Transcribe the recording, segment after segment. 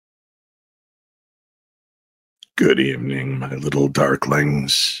Good evening, my little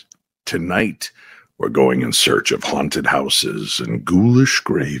darklings. Tonight, we're going in search of haunted houses and ghoulish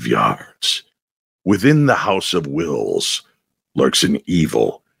graveyards. Within the House of Wills lurks an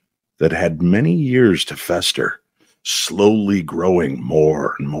evil that had many years to fester, slowly growing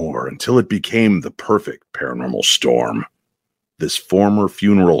more and more until it became the perfect paranormal storm. This former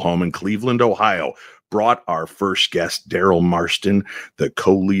funeral home in Cleveland, Ohio, brought our first guest, Daryl Marston, the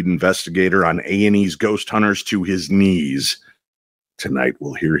co-lead investigator on A&E's Ghost Hunters, to his knees. Tonight,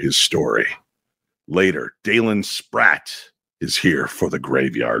 we'll hear his story. Later, Dalen Spratt is here for the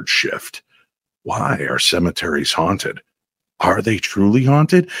graveyard shift. Why are cemeteries haunted? Are they truly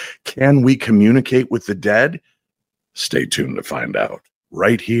haunted? Can we communicate with the dead? Stay tuned to find out,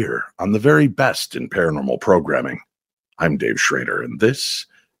 right here on the very best in paranormal programming. I'm Dave Schrader, and this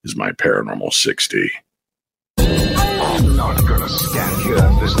is my Paranormal 60. I'm not gonna stand here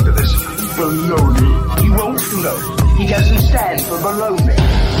and listen to this baloney. He won't float. He doesn't stand for baloney.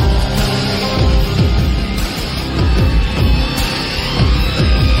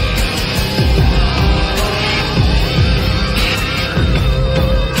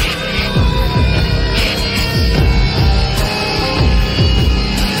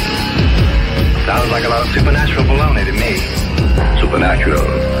 Sounds like a lot of supernatural baloney to me. Supernatural,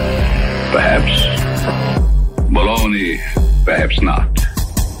 perhaps. Baloney, perhaps not.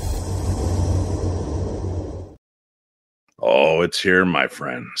 Oh, it's here, my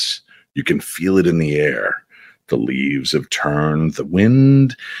friends. You can feel it in the air. The leaves have turned, the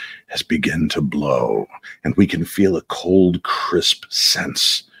wind has begun to blow, and we can feel a cold, crisp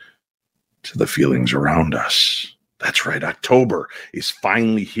sense to the feelings around us. That's right, October is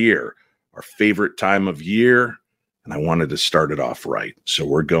finally here, our favorite time of year, and I wanted to start it off right. So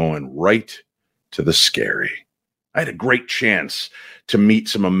we're going right to the scary. I had a great chance to meet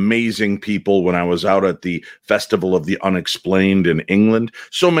some amazing people when I was out at the Festival of the Unexplained in England.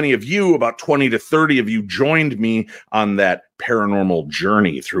 So many of you, about 20 to 30 of you, joined me on that paranormal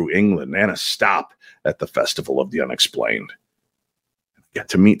journey through England and a stop at the Festival of the Unexplained. I got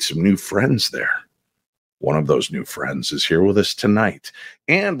to meet some new friends there. One of those new friends is here with us tonight,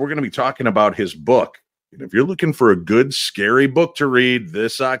 and we're going to be talking about his book. And if you're looking for a good, scary book to read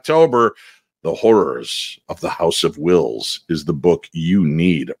this October, The Horrors of the House of Wills is the book you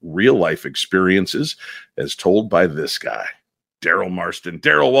need. Real life experiences as told by this guy, Daryl Marston.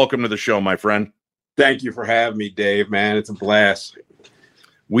 Daryl, welcome to the show, my friend. Thank you for having me, Dave, man. It's a blast.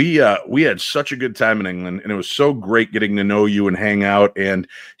 We had such a good time in England, and it was so great getting to know you and hang out and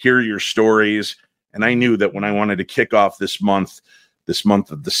hear your stories. And I knew that when I wanted to kick off this month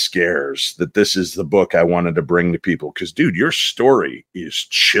of the scares, that this is the book I wanted to bring to people. Because, dude, your story is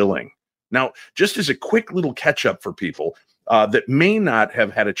chilling. Now, just as a quick little catch up for people that may not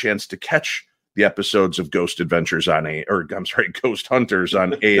have had a chance to catch the episodes of Ghost Hunters on A&E.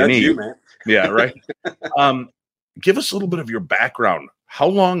 That's you, man. Yeah, right. Give us a little bit of your background. How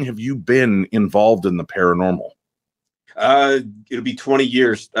long have you been involved in the paranormal? It'll be 20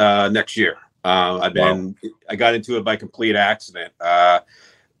 years next year. I got into it by complete accident.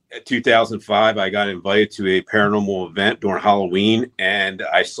 2005, I got invited to a paranormal event during Halloween, and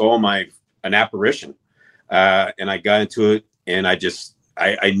I saw an apparition. And I got into it, and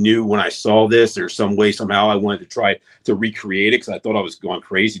I knew when I saw this, there's some way, somehow I wanted to try to recreate it because I thought I was going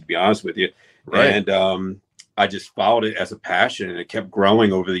crazy, to be honest with you. Right. And I just followed it as a passion, and it kept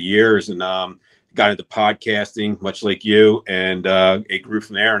growing over the years. And got into podcasting, much like you, and it grew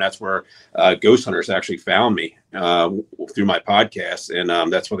from there. And that's where Ghost Hunters actually found me through my podcast,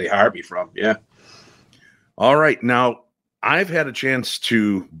 and that's where they hired me from. Yeah. All right. Now, I've had a chance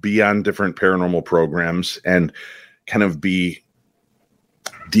to be on different paranormal programs and kind of be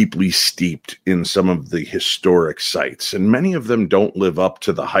deeply steeped in some of the historic sites, and many of them don't live up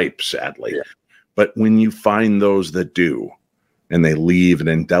to the hype, sadly. Yeah. But when you find those that do, and they leave an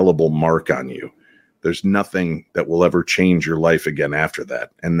indelible mark on you, there's nothing that will ever change your life again after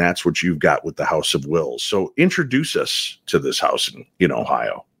that. And that's what you've got with the House of Wills. So introduce us to this house in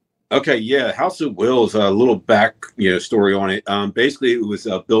Ohio. Okay, yeah, House of Wills, a little back story on it. Basically, it was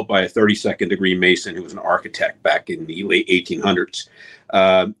built by a 32nd degree Mason who was an architect back in the late 1800s.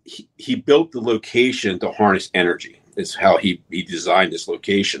 He built the location to harness energy. Is how he designed this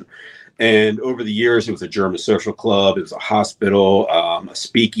location. And over the years, it was a German social club, it was a hospital, a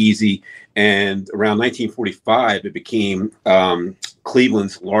speakeasy. And around 1945, it became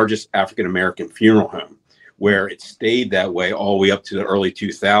Cleveland's largest African-American funeral home, where it stayed that way all the way up to the early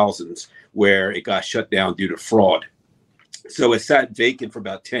 2000s, where it got shut down due to fraud. So it sat vacant for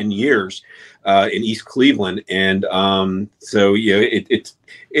about 10 years in East Cleveland. And so,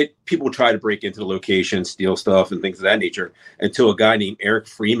 people try to break into the location, steal stuff and things of that nature, until a guy named Eric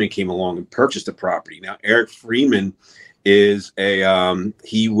Freeman came along and purchased the property. Now, Eric Freeman is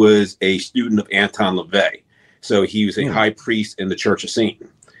he was a student of Anton LaVey. So he was a high priest in the Church of Satan.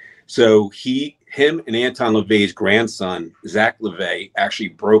 So him and Anton LaVey's grandson, Zach LaVey, actually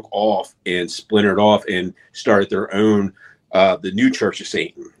broke off and splintered off and started their own, the new Church of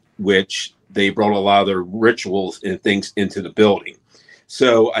Satan, which they brought a lot of their rituals and things into the building.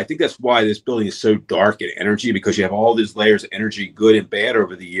 So I think that's why this building is so dark in energy, because you have all these layers of energy, good and bad,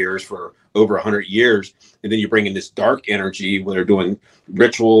 over the years for over 100 years. And then you bring in this dark energy where they're doing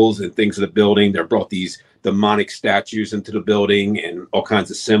rituals and things in the building. They brought these demonic statues into the building and all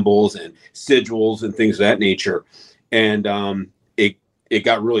kinds of symbols and sigils and things of that nature. And it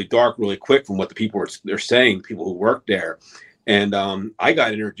got really dark really quick from what the people they're saying, people who work there. And I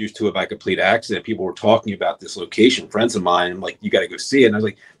got introduced to it by complete accident. People were talking about this location, friends of mine, and like, you got to go see it. And I was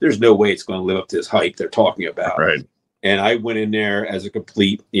like, there's no way it's going to live up to this hype they're talking about. Right. And I went in there as a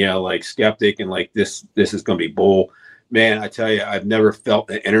complete, like, skeptic, and like, this is going to be bull. Man, I tell you, I've never felt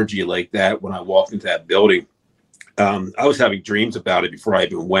the energy like that when I walked into that building. I was having dreams about it before I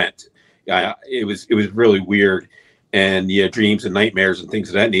even went. It was really weird, and dreams and nightmares and things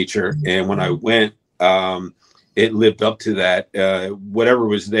of that nature. And when I went, it lived up to that. Whatever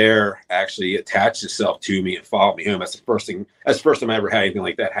was there actually attached itself to me and followed me home. That's the first time I ever had anything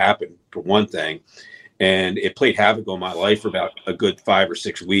like that happen, for one thing. And it played havoc on my life for about a good 5 or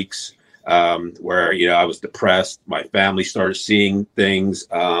 6 weeks, where, I was depressed. My family started seeing things.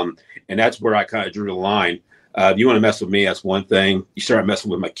 And that's where I kind of drew the line. If you want to mess with me, that's one thing. You start messing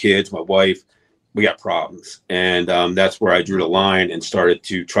with my kids, my wife, we got problems. And that's where I drew the line and started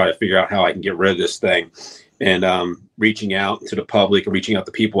to try to figure out how I can get rid of this thing. And reaching out to the public and reaching out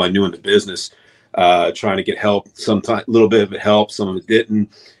to people I knew in the business, trying to get help. Sometimes a little bit of it helped, some of it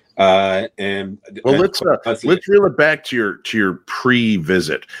didn't. Let's reel it back to your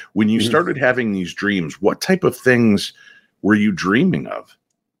pre-visit. When you started having these dreams, what type of things were you dreaming of?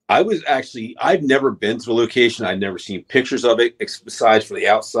 I've never been to the location. I've never seen pictures of it besides for the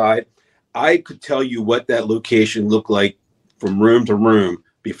outside. I could tell you what that location looked like from room to room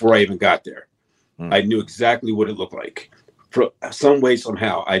before I even got there. I knew exactly what it looked like. For some way,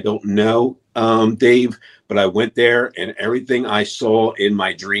 somehow, I don't know, Dave, but I went there, and everything I saw in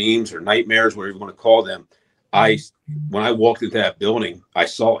my dreams or nightmares, whatever you want to call them, when I walked into that building, I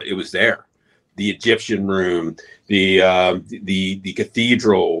saw it was there. The Egyptian room, the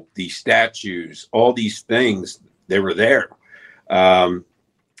cathedral, the statues, all these things, they were there.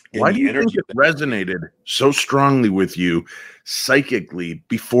 Why do you think it resonated so strongly with you psychically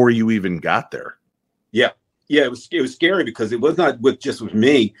before you even got there? Yeah, it was scary because it was not just with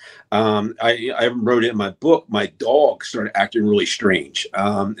me. I wrote it in my book. My dog started acting really strange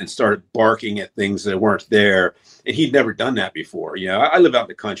and started barking at things that weren't there. And he'd never done that before. I live out in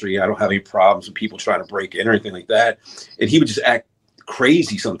the country. I don't have any problems with people trying to break in or anything like that. And he would just act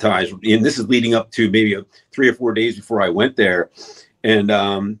crazy sometimes. And this is leading up to maybe 3 or 4 days before I went there. And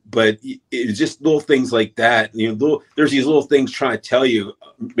but it's just little things like that. There's these little things trying to tell you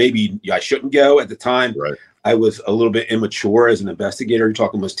maybe I shouldn't go at the time. Right. I was a little bit immature as an investigator. You're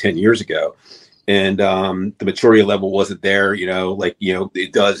talking almost 10 years ago. And the maturity level wasn't there,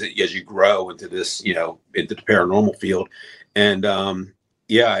 it does as you grow into this, into the paranormal field. And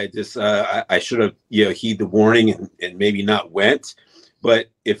I should have, heed the warning and maybe not went.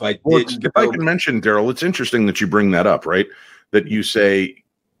 But if I didn't, if I can mention, Daryl, it's interesting that you bring that up, right? That you say,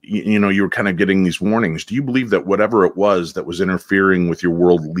 you were kind of getting these warnings. Do you believe that whatever it was that was interfering with your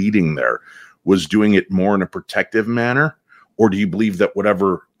world leading there was doing it more in a protective manner? Or do you believe that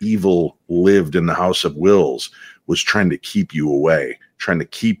whatever evil lived in the House of Wills was trying to keep you away, trying to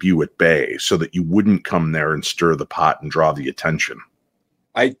keep you at bay so that you wouldn't come there and stir the pot and draw the attention?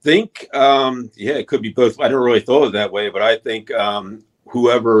 I think, it could be both. I don't really thought of it that way, but I think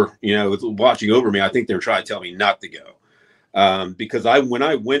whoever, was watching over me, I think they were trying to tell me not to go. Because when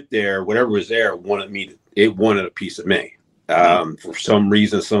I went there, whatever was there wanted a piece of me. For some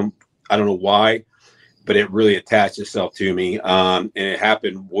reason, I don't know why, but it really attached itself to me. And it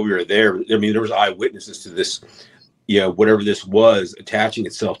happened while we were there. I mean, there was eyewitnesses to this, whatever this was attaching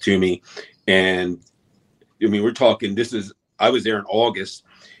itself to me. And I mean, we're talking, I was there in August,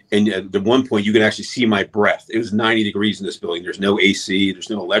 and at one point you could actually see my breath. It was 90 degrees in this building. There's no AC, there's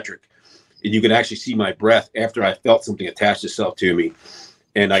no electric. And you could actually see my breath after I felt something attach itself to me.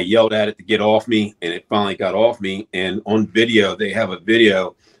 And I yelled at it to get off me, and it finally got off me. And on video, they have a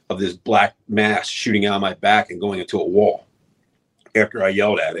video of this black mass shooting out of my back and going into a wall. after I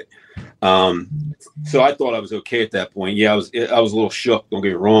yelled at it. So I thought I was okay at that point. Yeah, I was a little shook, don't get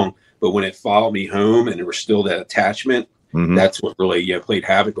me wrong, but when it followed me home and there was still that attachment, that's what really played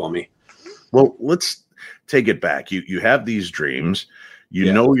havoc on me. Well, let's take it back. You have these dreams,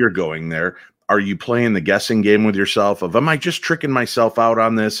 you know you're going there. Are you playing the guessing game with yourself of, am I just tricking myself out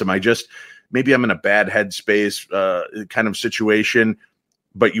on this? Am I just, maybe I'm in a bad headspace kind of situation,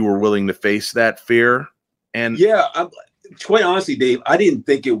 but you were willing to face that fear? And quite honestly, Dave, I didn't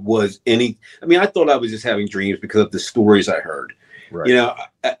think it was any. I mean, I thought I was just having dreams because of the stories I heard. Right. You know,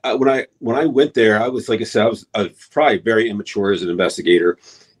 when I went there, I was, like I said, I was probably very immature as an investigator,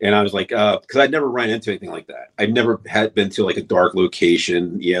 and I was like, because I'd never ran into anything like that. I'd never had been to like a dark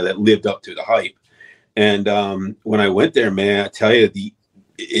location, that lived up to the hype. And when I went there, man, I tell you, the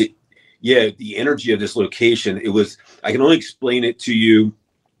energy of this location, it was. I can only explain it to you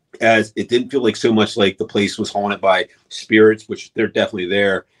as it didn't feel like so much like the place was haunted by spirits, which they're definitely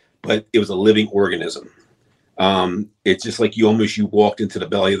there, but it was a living organism. It's just like you walked into the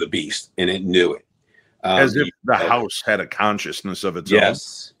belly of the beast and it knew it. As if the house had a consciousness of its own.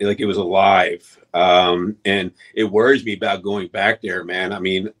 Yes, like it was alive. And it worries me about going back there, man. I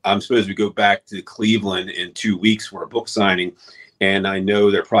mean, I'm supposed to go back to Cleveland in 2 weeks for a book signing. And I know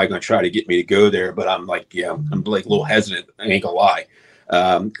they're probably going to try to get me to go there, but I'm like, I'm like a little hesitant. I ain't gonna lie.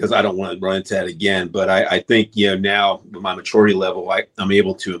 Because I don't want to run into that again. But I think, now with my maturity level, I'm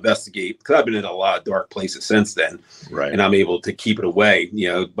able to investigate, because I've been in a lot of dark places since then. Right. And I'm able to keep it away,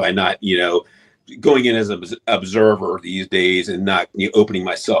 by not, going in as an observer these days and not opening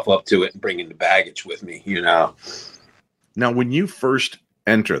myself up to it and bringing the baggage with me, Now, when you first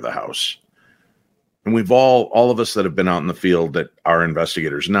enter the house, and we've all of us that have been out in the field that are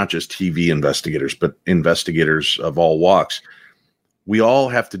investigators, not just TV investigators, but investigators of all walks, we all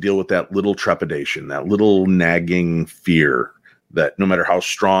have to deal with that little trepidation, that little nagging fear that no matter how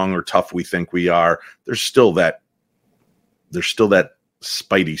strong or tough we think we are, there's still that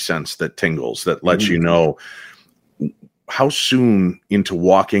spidey sense that tingles, that lets you know. How soon into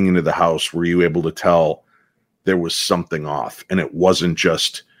walking into the house were you able to tell there was something off and it wasn't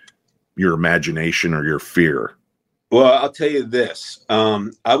just your imagination or your fear? Well, I'll tell you this.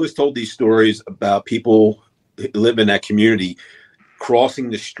 I was told these stories about people who live in that community crossing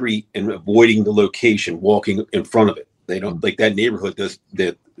the street and avoiding the location, walking in front of it. They don't like that neighborhood does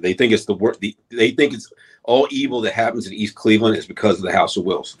that. They think it's the worst. They think it's all evil that happens in East Cleveland is because of the House of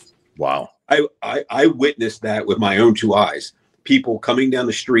Wills. Wow. I witnessed that with my own two eyes. People coming down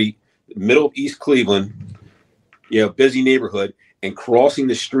the street, middle of East Cleveland, busy neighborhood, and crossing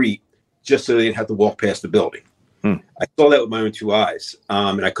the street just so they didn't have to walk past the building. I saw that with my own two eyes,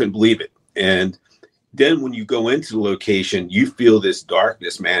 and I couldn't believe it. And then when you go into the location, you feel this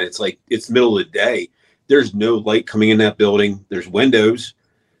darkness, man. It's like it's middle of the day. There's no light coming in that building. There's windows,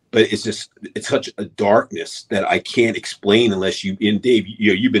 but it's such a darkness that I can't explain unless you, and Dave,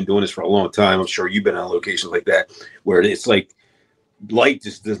 you've been doing this for a long time. I'm sure you've been on locations like that where it's like light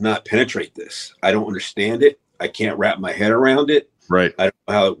just does not penetrate this. I don't understand it. I can't wrap my head around it. Right. I don't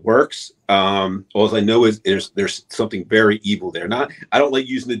know how it works. All I know is there's something very evil there. I don't like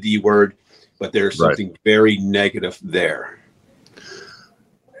using the D word, but there's something very negative there.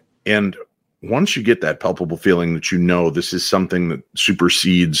 And once you get that palpable feeling that this is something that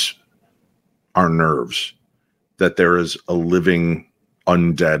supersedes our nerves, that there is a living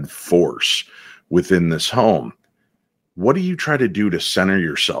undead force within this home, what do you try to do to center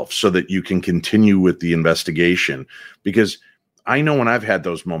yourself so that you can continue with the investigation? Because I know when I've had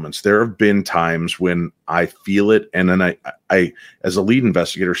those moments, there have been times when I feel it, and then I as a lead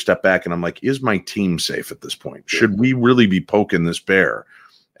investigator, step back and I'm like, is my team safe at this point? Should we really be poking this bear?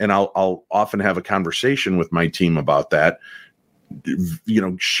 And I'll often have a conversation with my team about that,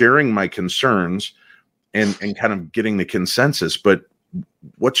 sharing my concerns and kind of getting the consensus. But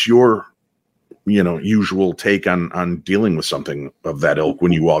what's your, usual take on dealing with something of that ilk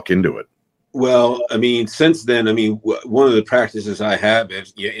when you walk into it? Well, I mean, since then, one of the practices I have,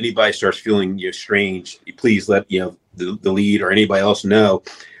 if anybody starts feeling strange, please let the lead or anybody else know.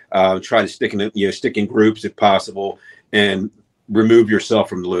 Try to stick in groups if possible, and remove yourself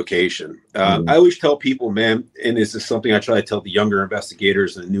from the location. I always tell people, man, and this is something I try to tell the younger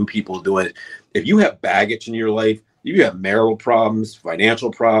investigators and the new people doing it. If you have baggage in your life, if you have marital problems,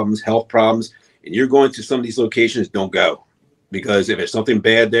 financial problems, health problems, and you're going to some of these locations, don't go. Because if there's something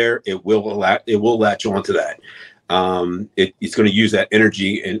bad there, it will latch onto that. It's going to use that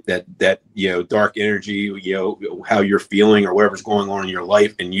energy and that dark energy, how you're feeling or whatever's going on in your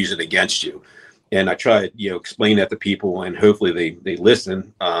life, and use it against you. And I try to, explain that to people, and hopefully they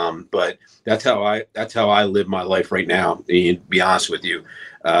listen. But that's how I live my life right now. And to be honest with you,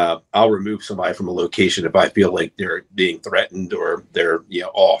 I'll remove somebody from a location if I feel like they're being threatened or they're,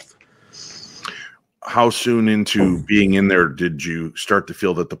 off. How soon into being in there did you start to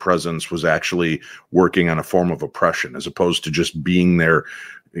feel that the presence was actually working on a form of oppression, as opposed to just being there,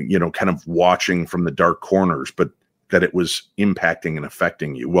 kind of watching from the dark corners, but that it was impacting and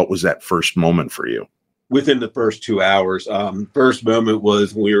affecting you? What was that first moment for you? Within the first 2 hours. First moment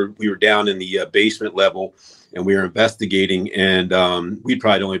was when we were down in the basement level, and we were investigating, and we'd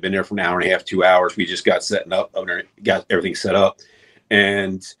probably only been there for an hour and a half, 2 hours. We just got got everything set up,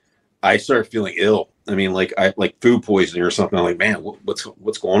 and I started feeling ill. I mean, like food poisoning or something. I'm like, man,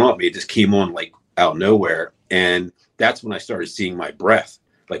 what's going on? It just came on like out of nowhere, and that's when I started seeing my breath.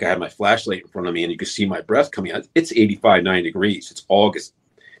 Like I had my flashlight in front of me, and you could see my breath coming out. It's 85, 90 degrees. It's August.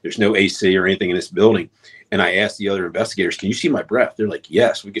 There's no AC or anything in this building. And I asked the other investigators, can you see my breath? They're like,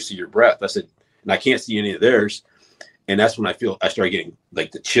 yes, we can see your breath. I said, and I can't see any of theirs. And that's when I started getting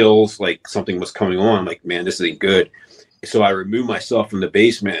like the chills, like something was coming on. I'm like, man, this ain't good. So I removed myself from the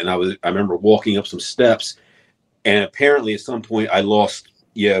basement, and I remember walking up some steps, and apparently at some point I lost,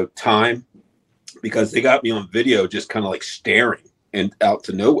 time, because they got me on video just kind of like staring and out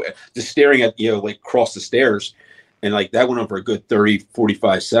to nowhere, just staring at, like across the stairs. And like that went on for a good 30,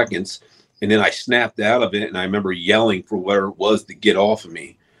 45 seconds. And then I snapped out of it, and I remember yelling for where it was to get off of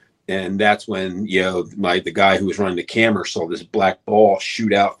me. And that's when, the guy who was running the camera saw this black ball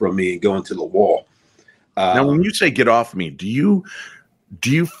shoot out from me and go into the wall. Now, when you say get off me, do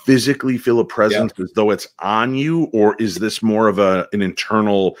you physically feel a presence as though it's on you, or is this more of an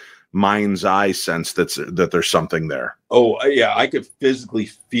internal mind's eye sense that there's something there? Oh yeah, I could physically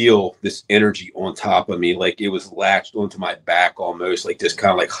feel this energy on top of me, like it was latched onto my back almost, like just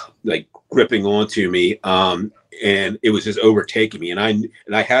kind of like gripping onto me, and it was just overtaking me, and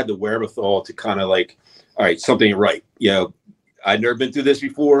I had the wherewithal to kind of like, all right, something ain't right. I'd never been through this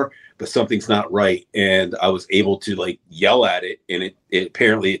before, but something's not right, and I was able to like yell at it, and it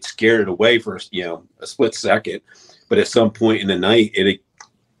apparently it scared it away for a split second, but at some point in the night it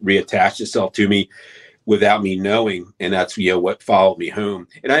reattached itself to me without me knowing, and that's what followed me home.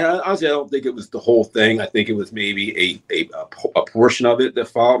 And I honestly, I don't think it was the whole thing. I think it was maybe a portion of it that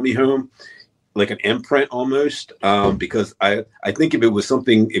followed me home, like an imprint almost, because I think if it was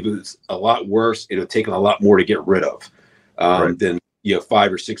a lot worse, it would have taken a lot more to get rid of than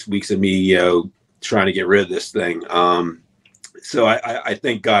 5 or 6 weeks of me trying to get rid of this thing. So I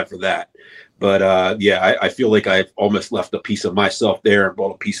thank God for that. But I feel like I've almost left a piece of myself there and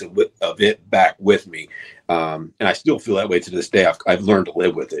brought a piece of it back with me. And I still feel that way to this day. I've learned to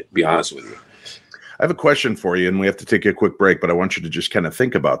live with it, to be honest with you. I have a question for you, and we have to take a quick break, but I want you to just kind of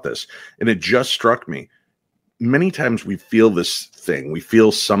think about this. And it just struck me. Many times we feel this thing, we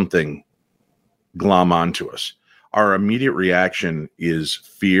feel something glom onto us. Our immediate reaction is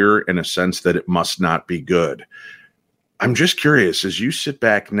fear and a sense that it must not be good. I'm just curious, as you sit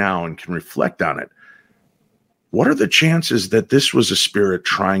back now and can reflect on it, what are the chances that this was a spirit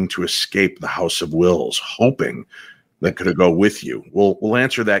trying to escape the House of Wills, hoping that could go with you? We'll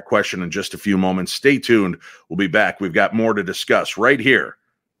answer that question in just a few moments. Stay tuned. We'll be back. We've got more to discuss right here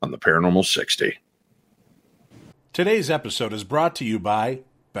on the Paranormal 60. Today's episode is brought to you by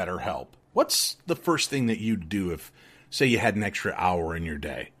BetterHelp. What's the first thing that you'd do if, say, you had an extra hour in your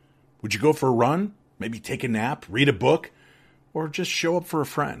day? Would you go for a run? Maybe take a nap, read a book, or just show up for a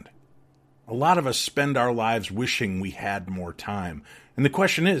friend? A lot of us spend our lives wishing we had more time. And the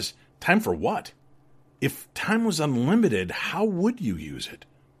question is, time for what? If time was unlimited, how would you use it?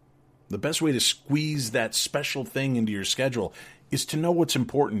 The best way to squeeze that special thing into your schedule is to know what's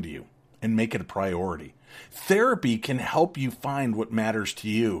important to you and make it a priority. Therapy can help you find what matters to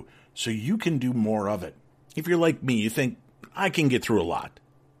you so you can do more of it. If you're like me, you think, I can get through a lot.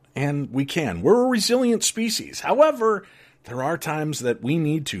 And we can. We're a resilient species. However, there are times that we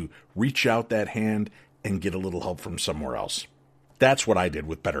need to reach out that hand and get a little help from somewhere else. That's what I did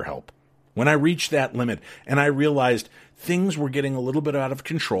with BetterHelp. When I reached that limit and I realized things were getting a little bit out of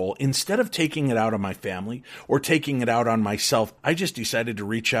control, instead of taking it out on my family or taking it out on myself, I just decided to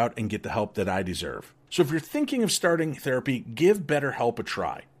reach out and get the help that I deserve. So if you're thinking of starting therapy, give BetterHelp a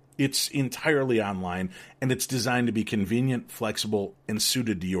try. It's entirely online, and it's designed to be convenient, flexible, and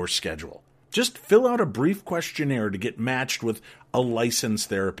suited to your schedule. Just fill out a brief questionnaire to get matched with a licensed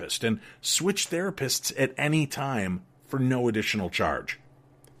therapist, and switch therapists at any time for no additional charge.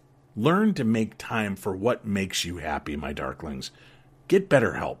 Learn to make time for what makes you happy, my darklings. Get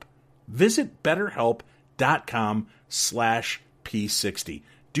BetterHelp. Visit BetterHelp.com/P60.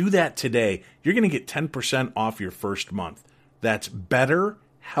 Do that today. You're going to get 10% off your first month. That's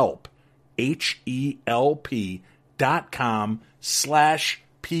BetterHelp,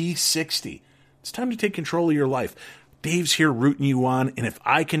 HELP.com/P60. It's time to take control of your life. Dave's here rooting you on, and if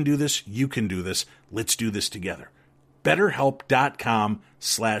I can do this, you can do this. Let's do this together.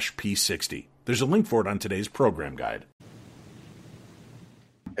 BetterHelp.com/P60. There's a link for it on today's program guide.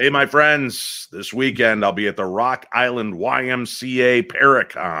 Hey, my friends, this weekend I'll be at the Rock Island YMCA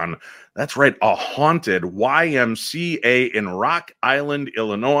Paracon. That's right, a haunted YMCA in Rock Island,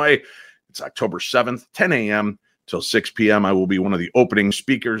 Illinois. It's October 7th, 10 a.m. till 6 p.m. I will be one of the opening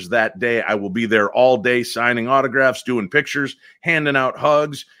speakers that day. I will be there all day signing autographs, doing pictures, handing out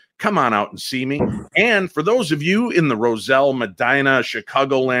hugs. Come on out and see me. And for those of you in the Roselle, Medina,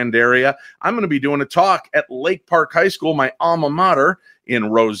 Chicagoland area, I'm going to be doing a talk at Lake Park High School, my alma mater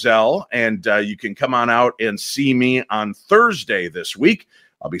in Roselle. And you can come on out and see me on Thursday this week.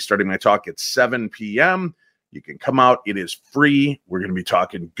 I'll be starting my talk at 7 p.m. You can come out. It is free. We're going to be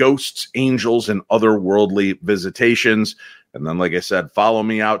talking ghosts, angels, and otherworldly visitations. And then, like I said, follow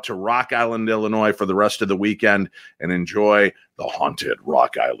me out to Rock Island, Illinois for the rest of the weekend and enjoy the haunted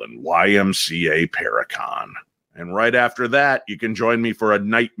Rock Island YMCA Paracon. And right after that, you can join me for a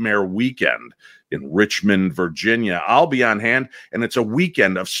nightmare weekend in Richmond, Virginia. I'll be on hand, and it's a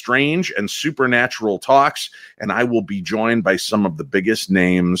weekend of strange and supernatural talks, and I will be joined by some of the biggest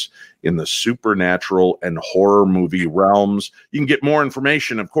names in the supernatural and horror movie realms. You can get more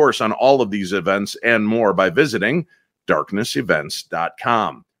information, of course, on all of these events and more by visiting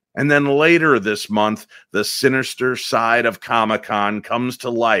darknessevents.com. And then later this month, the sinister side of Comic-Con comes to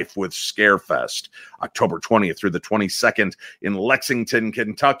life with Scarefest, October 20th through the 22nd in Lexington,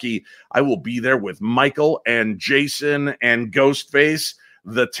 Kentucky. I will be there with Michael and Jason and Ghostface,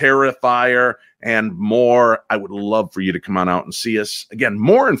 the Terrifier, and more. I would love for you to come on out and see us. Again,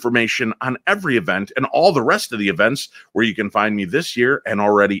 more information on every event and all the rest of the events where you can find me this year and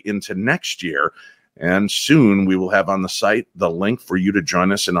already into next year. And soon we will have on the site the link for you to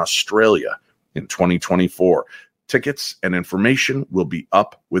join us in Australia in 2024. Tickets and information will be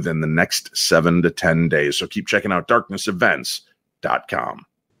up within the next 7 to 10 days. So keep checking out darknessevents.com.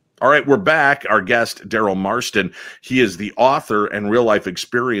 All right, we're back. Our guest, Daryl Marston, he is the author and real-life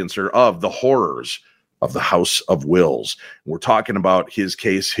experiencer of The Horrors of the House of Wills. We're talking about his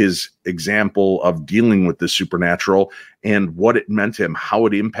case, his example of dealing with the supernatural and what it meant to him, how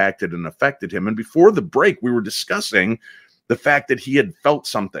it impacted and affected him. And before the break, we were discussing the fact that he had felt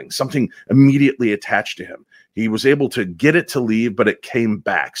something immediately attached to him. He was able to get it to leave, but it came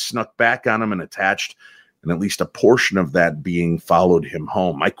back, snuck back on him and attached, and at least a portion of that being followed him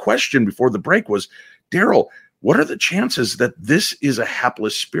home. My question before the break was, Daryl, what are the chances that this is a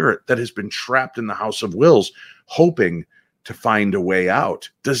hapless spirit that has been trapped in the House of Wills, hoping to find a way out?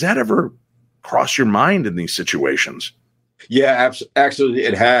 Does that ever cross your mind in these situations? Yeah, absolutely.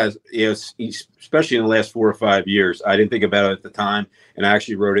 It has. Yes, especially in the last 4 or 5 years. I didn't think about it at the time, and I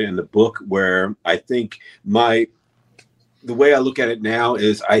actually wrote it in the book, where I think the way I look at it now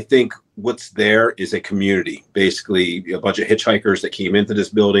is I think what's there is a community, basically a bunch of hitchhikers that came into this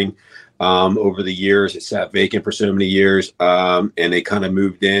building over the years. It sat vacant for so many years, and they kind of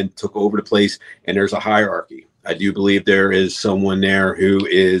moved in, took over the place, and there's a hierarchy. I do believe there is someone there who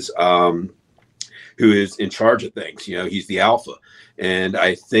is in charge of things. You know, he's the alpha, and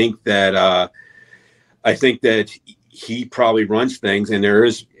I think that he probably runs things, and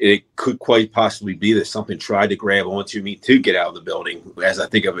it could quite possibly be that something tried to grab onto me to get out of the building, as I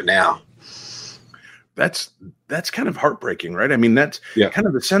think of it now. That's kind of heartbreaking, right? I mean, that's kind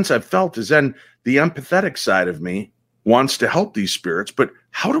of the sense I've felt, is then the empathetic side of me wants to help these spirits, but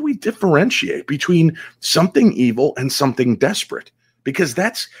how do we differentiate between something evil and something desperate? Because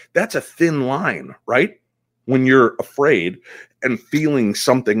that's a thin line, right? When you're afraid and feeling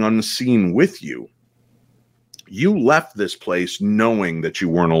something unseen with you. You left this place knowing that you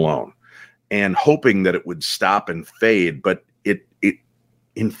weren't alone and hoping that it would stop and fade, but it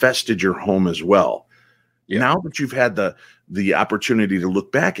infested your home as well. Yeah. Now that you've had the opportunity to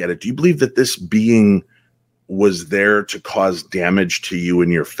look back at it, do you believe that this being was there to cause damage to you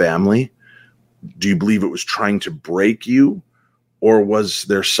and your family? Do you believe it was trying to break you, or was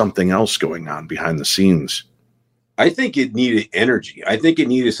there something else going on behind the scenes? I think it needed energy. I think it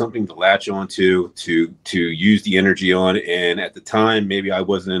needed something to latch onto, to use the energy on. And at the time, maybe I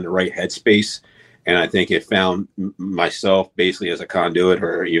wasn't in the right headspace. And I think it found myself basically as a conduit,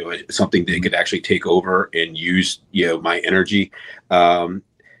 or, something that could actually take over and use, my energy.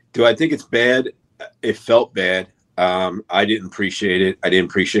 Do I think it's bad? It felt bad. I didn't appreciate it. I didn't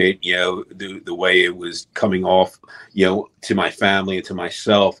appreciate, the way it was coming off, to my family and to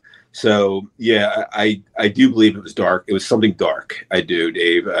myself. So yeah, I do believe it was dark. It was something dark. I do,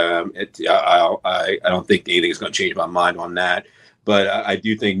 Dave. I don't think anything is going to change my mind on that. But I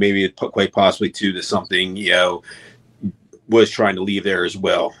do think maybe it quite possibly too that something was trying to leave there as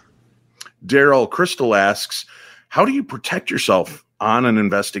well. Daryl, Crystal asks, how do you protect yourself on an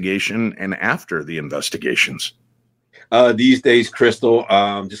investigation and after the investigations? These days, Crystal,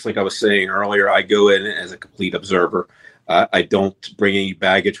 just like I was saying earlier, I go in as a complete observer. I don't bring any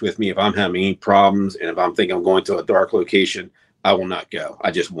baggage with me. If I'm having any problems and if I'm thinking I'm going to a dark location, I will not go.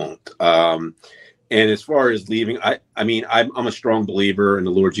 I just won't. And as far as leaving, I'm a strong believer in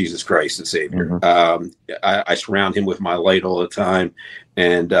the Lord Jesus Christ, the Savior. Mm-hmm. I surround him with my light all the time,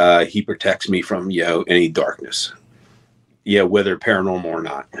 and he protects me from any darkness. Yeah, whether paranormal or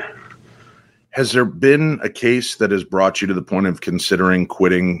not. Has there been a case that has brought you to the point of considering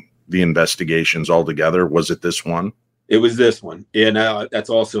quitting the investigations altogether? Was it this one? It was this one. And that's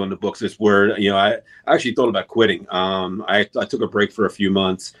also in the books. This word, I actually thought about quitting. I took a break for a few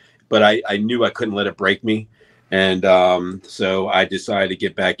months, but I knew I couldn't let it break me. And so I decided to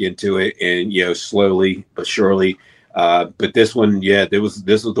get back into it and, slowly but surely. But this one, this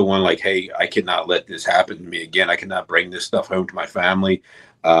was the one like, hey, I cannot let this happen to me again. I cannot bring this stuff home to my family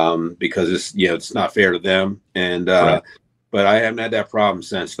because it's not fair to them. And right. But I haven't had that problem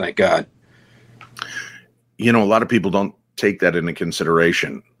since, thank God. A lot of people don't take that into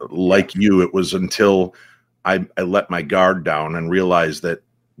consideration. Like you, it was until I let my guard down and realized that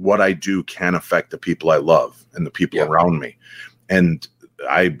what I do can affect the people I love and the people around me. And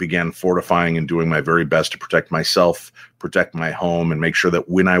I began fortifying and doing my very best to protect myself, protect my home, and make sure that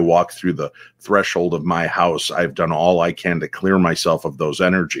when I walk through the threshold of my house, I've done all I can to clear myself of those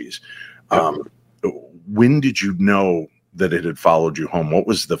energies. When did you know that it had followed you home? What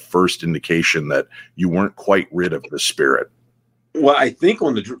was the first indication that you weren't quite rid of the spirit? Well, I think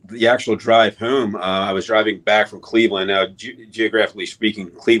on the actual drive home, I was driving back from Cleveland. Now, geographically speaking,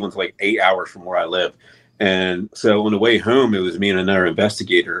 Cleveland's like 8 hours from where I live. And so on the way home, it was me and another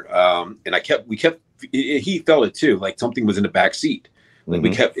investigator. And he felt it too, like something was in the back seat.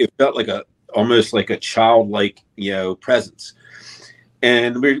 Like it felt like almost like a childlike, presence.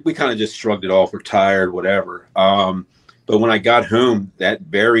 And we kind of just shrugged it off. We're tired, whatever. But when I got home that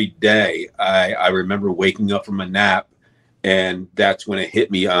very day, I remember waking up from a nap, and that's when it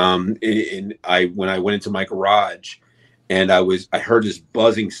hit me. When I went into my garage, and I heard this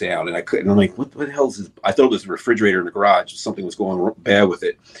buzzing sound, and I'm like, what the hell is this? I thought it was the refrigerator in the garage. Something was going bad with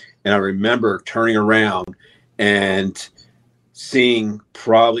it. And I remember turning around and seeing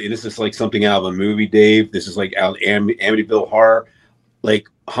and this is like something out of a movie, Dave. This is like out of Amityville Horror, like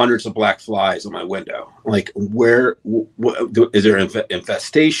hundreds of black flies on my window. Like, what is there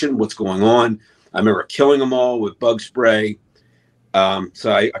infestation? What's going on? I remember killing them all with bug spray.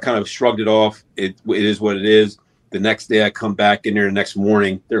 So I kind of shrugged it off. It is what it is. The next day I come back in there, the next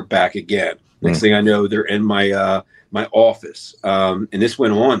morning, they're back again. Next thing I know, they're in my my office. And this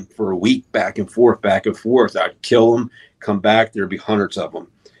went on for a week, back and forth. I'd kill them, come back, there'd be hundreds of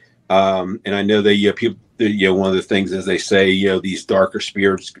them. And I know that people, one of the things is they say, these darker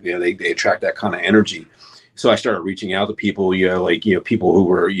spirits, they attract that kind of energy. So I started reaching out to people, people who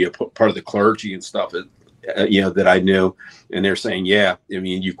were part of the clergy and stuff, that I knew, and they're saying,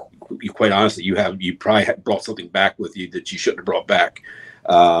 you quite honestly, you probably brought something back with you that you shouldn't have brought back.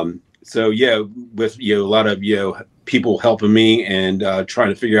 So with a lot of people helping me and trying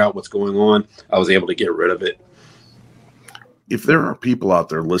to figure out what's going on, I was able to get rid of it. If there are people out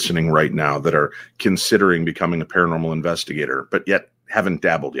there listening right now that are considering becoming a paranormal investigator, but yet haven't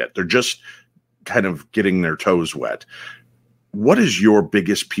dabbled yet, they're just kind of getting their toes wet, what is your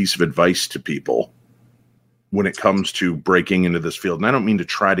biggest piece of advice to people when it comes to breaking into this field? And I don't mean to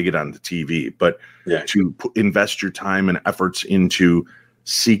try to get on the TV, but to invest your time and efforts into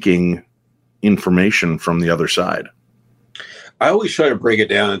seeking information from the other side. I always try to break it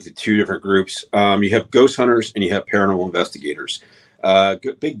down into two different groups. You have ghost hunters and you have paranormal investigators.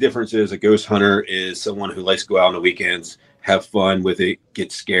 Big difference is a ghost hunter is someone who likes to go out on the weekends, have fun with it,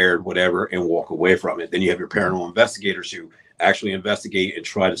 get scared, whatever, and walk away from it. Then you have your paranormal investigators who actually investigate and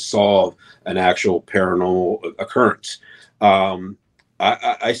try to solve an actual paranormal occurrence.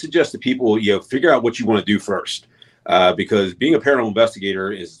 I suggest to people, figure out what you want to do first, because being a paranormal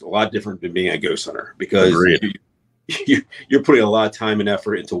investigator is a lot different than being a ghost hunter, because you're putting a lot of time and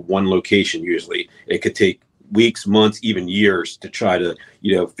effort into one location. Usually it could take weeks, months, even years to try to,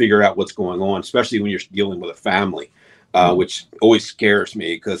 figure out what's going on, especially when you're dealing with a family, which always scares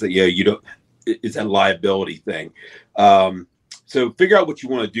me because, is that liability thing. So figure out what you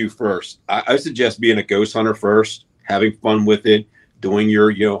want to do first. I suggest being a ghost hunter first, having fun with it, doing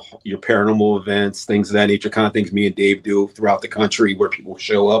your paranormal events, things of that nature, kind of things me and Dave do throughout the country where people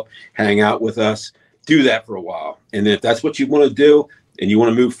show up, hang out with us. Do that for a while. And then if that's what you want to do and you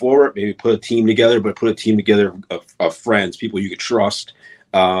want to move forward, maybe put a team together, but put a team together of friends, people you could trust,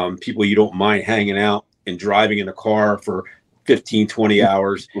 people you don't mind hanging out and driving in a car for 15, 20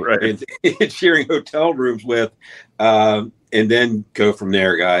 hours and sharing hotel rooms with, and then go from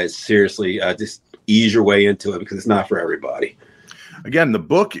there, guys. Seriously, just ease your way into it because it's not for everybody. Again, the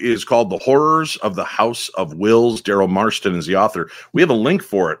book is called The Horrors of the House of Wills. Daryl Marston is the author. We have a link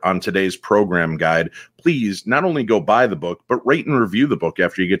for it on today's program guide. Please not only go buy the book, but rate and review the book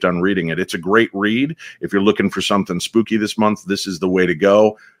after you get done reading it. It's a great read. If you're looking for something spooky this month, this is the way to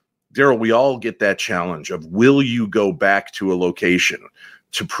go. Daryl, we all get that challenge of, will you go back to a location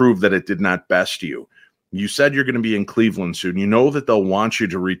to prove that it did not best you? You said you're going to be in Cleveland soon. You know that they'll want you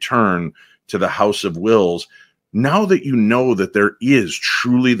to return to the House of Wills. Now that you know that there is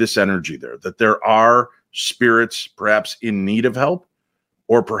truly this energy there, that there are spirits perhaps in need of help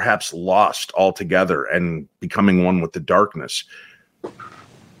or perhaps lost altogether and becoming one with the darkness,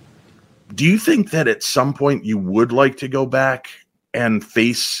 do you think that at some point you would like to go back and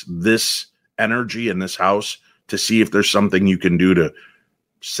face this energy in this house to see if there's something you can do to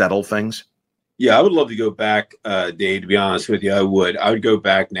settle things? Yeah, I would love to go back, Dave, to be honest with you. I would go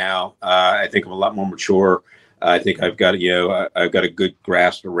back now. I think I'm a lot more mature. I think I've got, I've got a good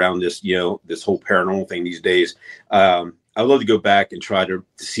grasp around this, this whole paranormal thing these days. I would love to go back and try to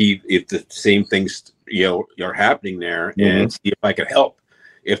see if the same things, are happening there and see if I can help.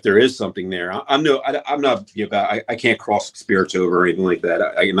 If there is something there, I'm not I can't cross spirits over or anything like that.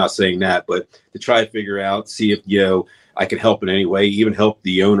 I'm not saying that, but to try to figure out, see if, I can help in any way, even help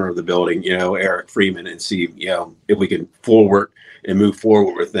the owner of the building, Eric Freeman, and see, if we can move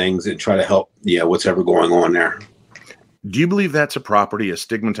forward with things and try to help, what's ever going on there. Do you believe that's a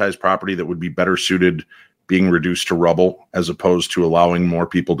stigmatized property that would be better suited being reduced to rubble as opposed to allowing more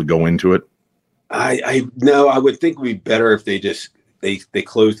people to go into it? I would think it would be better if they just, they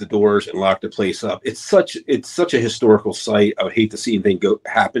close the doors and lock the place up. It's such a historical site. I would hate to see anything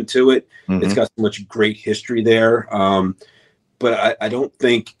happen to it. Mm-hmm. It's got so much great history there. But I don't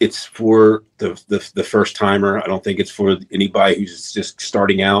think it's for the first timer. I don't think it's for anybody who's just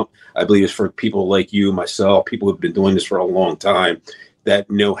starting out. I believe it's for people like you, myself, people who've been doing this for a long time that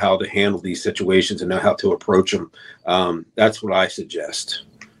know how to handle these situations and know how to approach them. That's what I suggest.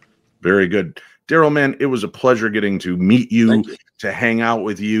 Very good. Daryl, man, it was a pleasure getting to meet you, to hang out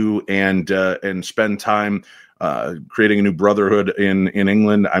with you, and spend time creating a new brotherhood in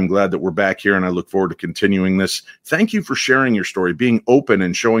England. I'm glad that we're back here, and I look forward to continuing this. Thank you for sharing your story, being open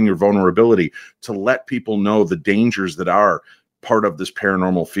and showing your vulnerability to let people know the dangers that are part of this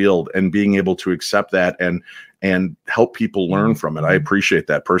paranormal field and being able to accept that and help people learn from it. I appreciate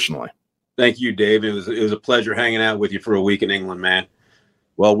that personally. Thank you, Dave. It was a pleasure hanging out with you for a week in England, man.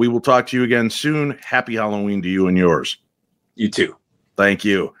 Well, we will talk to you again soon. Happy Halloween to you and yours. You too. Thank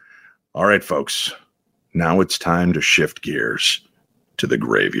you. All right, folks. Now it's time to shift gears to the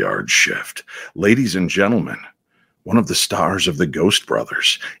graveyard shift. Ladies and gentlemen, one of the stars of the Ghost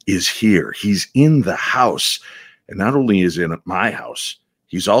Brothers is here. He's in the house. And not only is he in my house,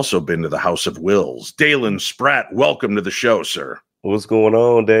 he's also been to the House of Wills. Dalen Spratt, welcome to the show, sir. What's going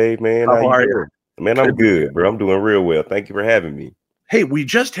on, Dave, man? How are you? Man, I'm good, bro. I'm doing real well. Thank you for having me. Hey, we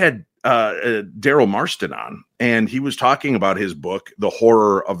just had Daryl Marston on, and he was talking about his book, The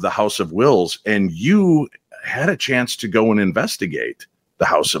Horror of the House of Wills, and you had a chance to go and investigate the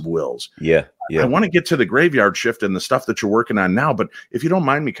House of Wills. Yeah. I want to get to the graveyard shift and the stuff that you're working on now, but if you don't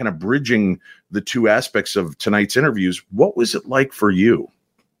mind me kind of bridging the two aspects of tonight's interviews, what was it like for you?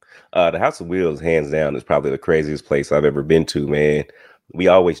 The House of Wills, hands down, is probably the craziest place I've ever been to, man. We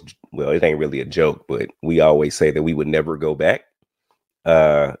always, well, it ain't really a joke, but we always say that we would never go back.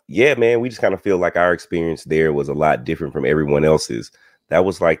 Yeah, man, we just kind of feel like our experience there was a lot different from everyone else's. That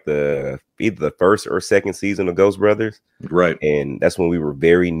was like either the first or second season of Ghost Brothers. Right. And that's when we were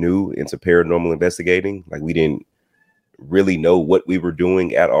very new into paranormal investigating. Like, we didn't really know what we were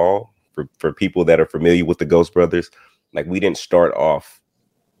doing at all. For people that are familiar with the Ghost Brothers, like, we didn't start off,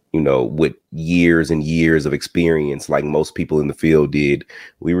 with years and years of experience like most people in the field did.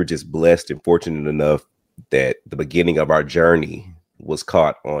 We were just blessed and fortunate enough that the beginning of our journey was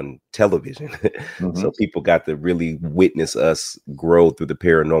caught on television. Mm-hmm. So people got to really witness us grow through the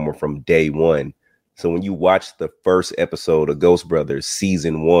paranormal from day one. So when you watch the first episode of Ghost Brothers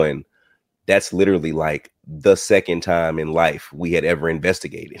season 1, that's literally like the second time in life we had ever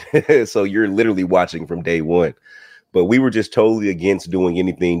investigated. So you're literally watching from day one. But we were just totally against doing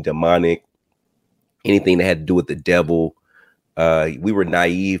anything demonic, anything that had to do with the devil. We were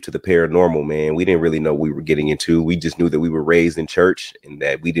naive to the paranormal, man. We didn't really know what we were getting into. We just knew that we were raised in church and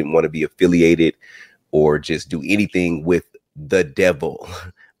that we didn't want to be affiliated or just do anything with the devil.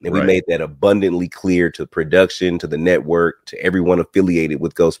 And we made that abundantly clear to production, to the network, to everyone affiliated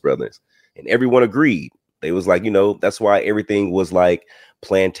with Ghost Brothers. And everyone agreed. They was like, that's why everything was like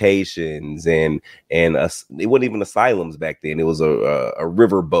plantations and it wasn't even asylums back then. It was a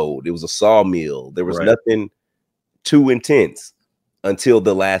riverboat. It was a sawmill. There was nothing too intense until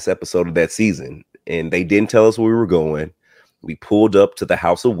the last episode of that season. And they didn't tell us where we were going. We pulled up to the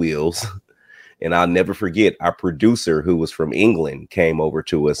House of Wheels. And I'll never forget, our producer, who was from England, came over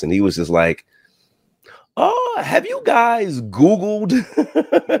to us and he was just like, "Oh, have you guys Googled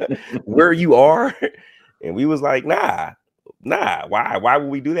where you are?" And we was like, nah, why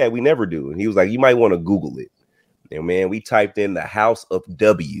would we do that? We never do. And he was like, "You might want to Google it." And man, we typed in the House of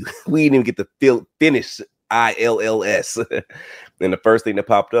W. We didn't even get to finish ILLS. And the first thing that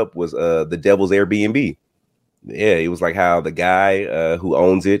popped up was the Devil's Airbnb. Yeah, it was like how the guy who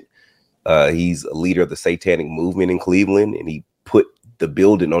owns it, he's a leader of the satanic movement in Cleveland, and he put the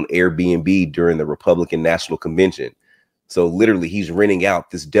building on Airbnb during the Republican National Convention. So literally he's renting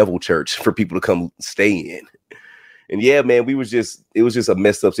out this devil church for people to come stay in. And yeah, man, it was just a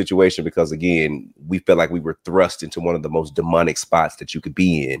messed up situation because, again, we felt like we were thrust into one of the most demonic spots that you could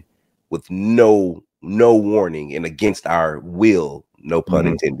be in with no warning and against our will, no pun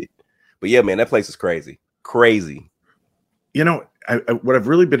intended. But yeah, man, that place is crazy. Crazy. What I've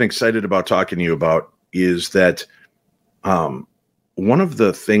really been excited about talking to you about is that one of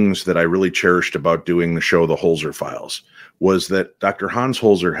the things that I really cherished about doing the show, The Holzer Files, was that Dr. Hans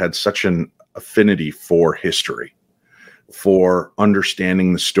Holzer had such an affinity for history, for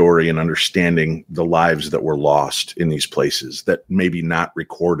understanding the story and understanding the lives that were lost in these places that maybe not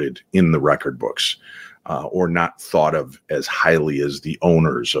recorded in the record books or not thought of as highly as the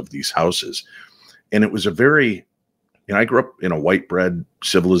owners of these houses. And it was a very... I grew up in a white bread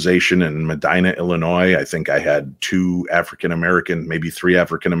civilization in Medina, Illinois. I think I had 2 African-American, maybe 3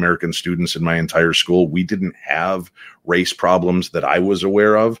 African-American students in my entire school. We didn't have race problems that I was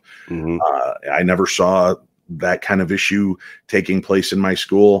aware of. I never saw that kind of issue taking place in my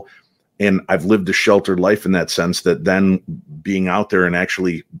school. And I've lived a sheltered life in that sense, that then being out there and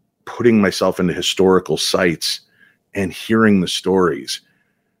actually putting myself into historical sites and hearing the stories,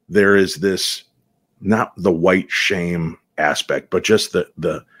 there is this, not the white shame aspect, but just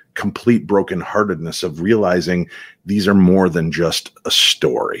the complete brokenheartedness of realizing these are more than just a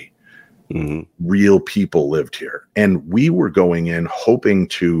story. Real people lived here. And we were going in hoping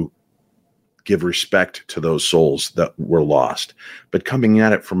to give respect to those souls that were lost, but coming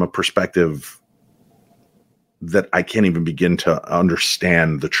at it from a perspective that I can't even begin to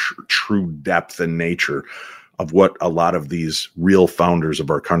understand the true depth and nature of what a lot of these real founders of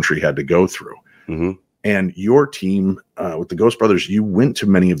our country had to go through. And your team with the Ghost Brothers, you went to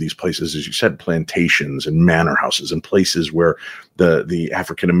many of these places, as you said, plantations and manor houses and places where the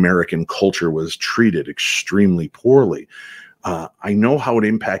African-American culture was treated extremely poorly. I know how it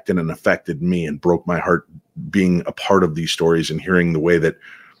impacted and affected me and broke my heart being a part of these stories and hearing the way that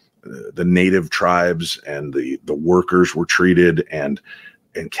the native tribes and the workers were treated and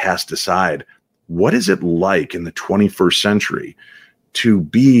cast aside. What is it like in the 21st century to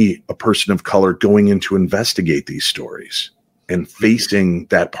be a person of color going in to investigate these stories and facing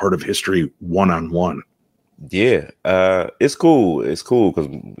that part of history one-on-one? Yeah, it's cool. It's cool because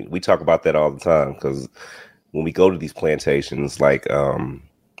we talk about that all the time. Because when we go to these plantations, like the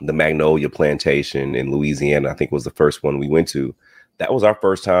Magnolia Plantation in Louisiana, I think was the first one we went to. That was our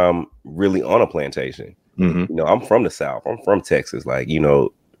first time really on a plantation. I'm from the South. I'm from Texas. Like,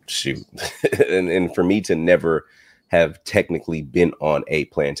 shoot. and for me to never have technically been on a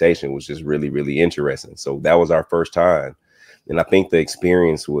plantation, which is really, really interesting. So that was our first time. And I think the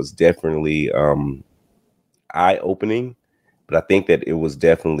experience was definitely eye-opening, but I think that it was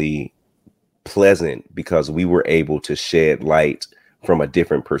definitely pleasant because we were able to shed light from a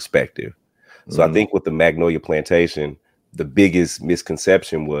different perspective. So I think with the Magnolia Plantation, the biggest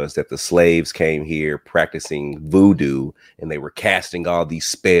misconception was that the slaves came here practicing voodoo and they were casting all these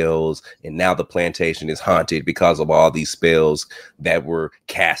spells. And now the plantation is haunted because of all these spells that were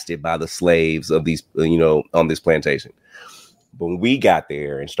casted by the slaves of these, on this plantation. But when we got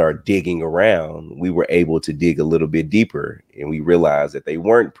there and started digging around, we were able to dig a little bit deeper. And we realized that they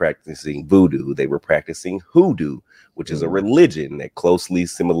weren't practicing voodoo. They were practicing hoodoo, which is a religion that closely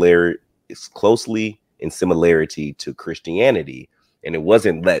closely in similarity to Christianity. And it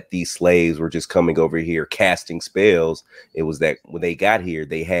wasn't that these slaves were just coming over here casting spells. It was that when they got here,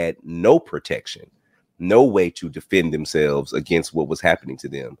 they had no protection, no way to defend themselves against what was happening to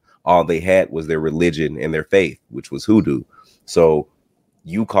them. All they had was their religion and their faith, which was hoodoo. So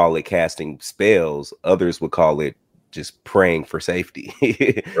you call it casting spells. Others would call it just praying for safety.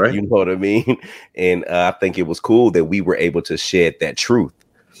 Right. You know what I mean? And I think it was cool that we were able to shed that truth.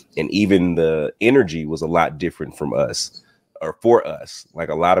 And even the energy was a lot different from us. Or for us, like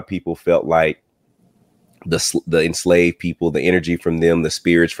a lot of people felt like the enslaved people, the energy from them, the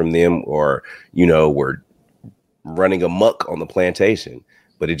spirits from them, or, you know, were running amok on the plantation.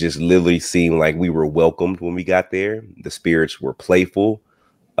 But it just literally seemed like we were welcomed when we got there. The spirits were playful.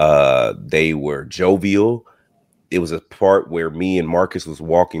 They were jovial. It was a part where me and Marcus was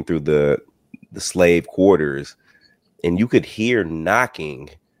walking through the slave quarters, and you could hear knocking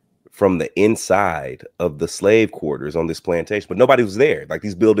from the inside of the slave quarters on this plantation, but nobody was there. Like,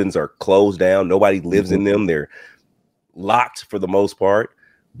 these buildings are closed down. Nobody lives in them. They're locked for the most part,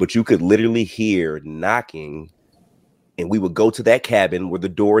 but you could literally hear knocking, and we would go to that cabin where the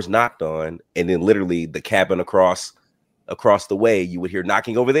doors knocked on. And then literally the cabin across the way, you would hear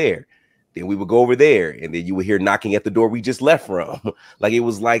knocking over there. Then we would go over there, and then you would hear knocking at the door we just left from. Like, it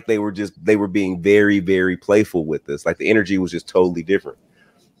was like they were being very, very playful with us. Like, the energy was just totally different.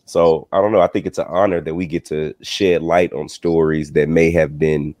 So I don't know. I think it's an honor that we get to shed light on stories that may have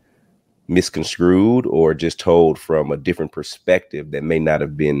been misconstrued or just told from a different perspective that may not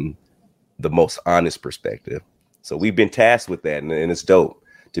have been the most honest perspective. So we've been tasked with that. And it's dope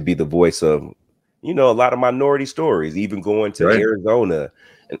to be the voice of, you know, a lot of minority stories, even going to Arizona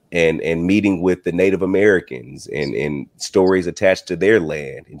and meeting with the Native Americans and stories attached to their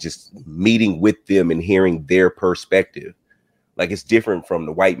land, and just meeting with them and hearing their perspective. Like, it's different from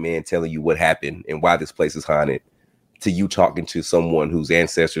the white man telling you what happened and why this place is haunted, to you talking to someone whose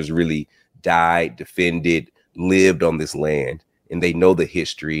ancestors really died, defended, lived on this land, and they know the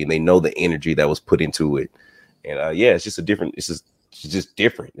history and they know the energy that was put into it. And it's just different.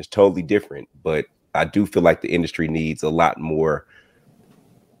 It's totally different. But I do feel like the industry needs a lot more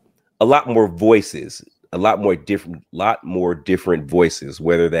voices, a lot more different voices,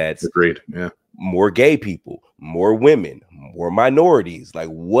 whether that's agreed. Yeah. More gay people, more women, more minorities, like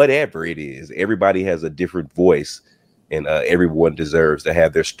whatever it is, everybody has a different voice, and everyone deserves to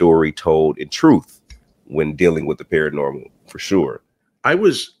have their story told in truth when dealing with the paranormal, for sure. I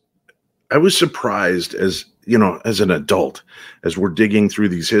was surprised, as you know, as an adult, as we're digging through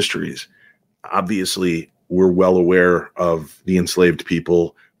these histories. Obviously, we're well aware of the enslaved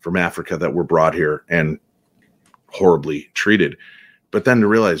people from Africa that were brought here and horribly treated. But then to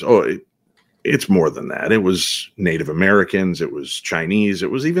realize, it's more than that. It was Native Americans, it was Chinese, it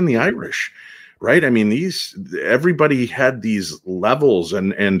was even the Irish, right? I mean, everybody had these levels,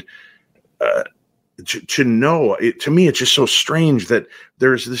 and to know it, to me, it's just so strange that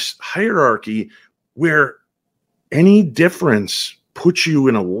there's this hierarchy where any difference puts you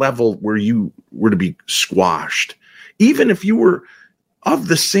in a level where you were to be squashed. Even if you were of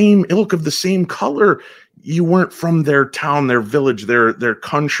the same ilk, of the same color, you weren't from their town, their village, their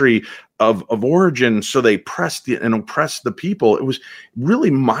country of origin, so they oppressed the people. It was really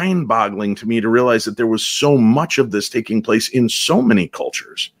mind-boggling to me to realize that there was so much of this taking place in so many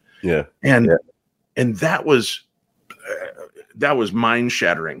cultures. Yeah, and that was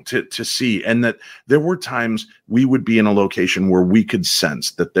mind-shattering to see, and that there were times we would be in a location where we could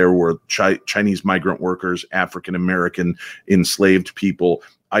sense that there were Chinese migrant workers, African American enslaved people,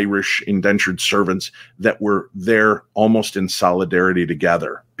 Irish indentured servants that were there almost in solidarity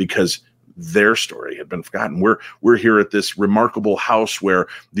together because their story had been forgotten. We're here at this remarkable house where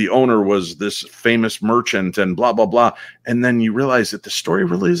the owner was this famous merchant and blah, blah, blah. And then you realize that the story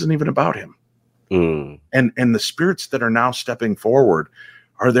really isn't even about him. And the spirits that are now stepping forward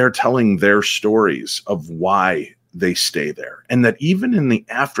are there telling their stories of why they stay there. And that even in the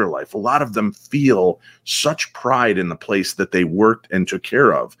afterlife, a lot of them feel such pride in the place that they worked and took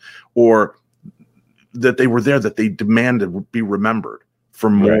care of, or that they were there, that they demanded would be remembered for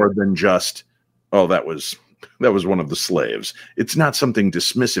more than just, that was one of the slaves. It's not something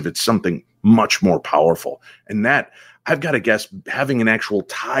dismissive. It's something much more powerful. And that, I've got to guess, having an actual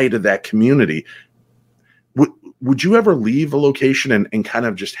tie to that community, would you ever leave a location and kind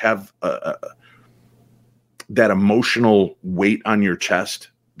of just have that emotional weight on your chest?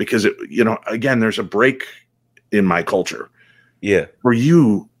 Because again, there's a break in my culture. Yeah. Where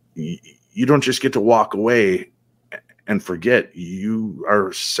you don't just get to walk away and forget. You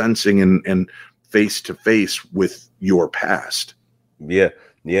are sensing and face to face with your past. Yeah.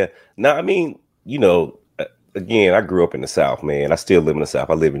 Yeah. No, I mean, again, I grew up in the South, man. I still live in the South.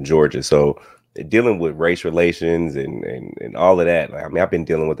 I live in Georgia. So dealing with race relations and all of that, like, I mean, I've been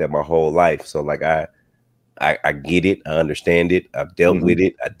dealing with that my whole life. So like I get it, I understand it, I've dealt with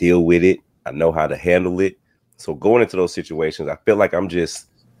it, I deal with it, I know how to handle it. So going into those situations, I feel like I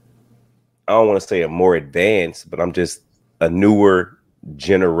don't want to say I'm more advanced, but I'm just a newer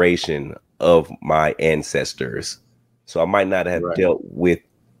generation of my ancestors. So I might not have dealt with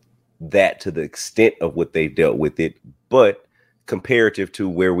that to the extent of what they dealt with it, but comparative to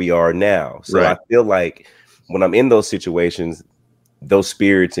where we are now. So I feel like when I'm in those situations, those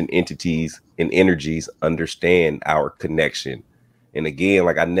spirits and entities and energies understand our connection. And again,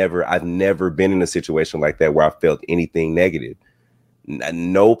 like I've never been in a situation like that where I felt anything negative.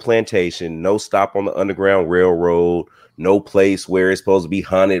 No plantation, no stop on the Underground Railroad, no place where it's supposed to be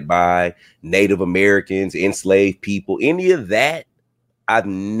haunted by Native Americans, enslaved people, any of that.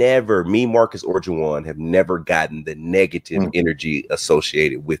 Me, Marcus, or Juwan have never gotten the negative energy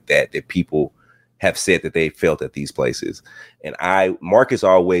associated with that people have said that they felt at these places. And Marcus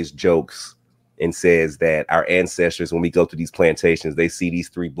always jokes and says that our ancestors, when we go to these plantations, they see these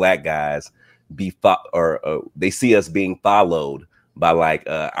three black guys they see us being followed by like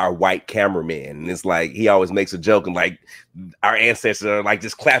our white cameraman. And it's like, he always makes a joke and like our ancestors are like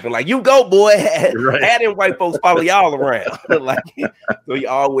just clapping like, you go, boy. Had them white folks follow y'all around. Like, so he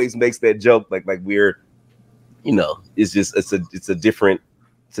always makes that joke like we're, it's a different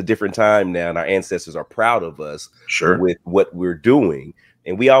time now, and our ancestors are proud of us with what we're doing.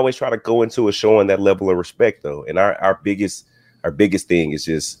 And we always try to go into it showing that level of respect, though. And our biggest thing is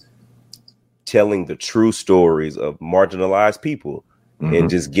just telling the true stories of marginalized people and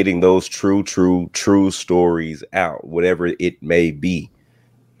just getting those true stories out, whatever it may be.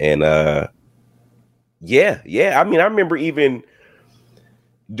 And yeah. I mean, I remember even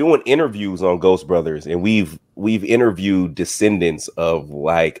doing interviews on Ghost Brothers, and we've interviewed descendants of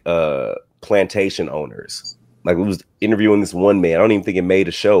like plantation owners. Like, we was interviewing this one man, I don't even think it made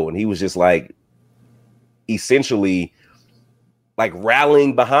a show, and he was just like essentially like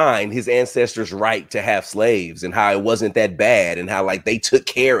rallying behind his ancestors' right to have slaves and how it wasn't that bad and how like they took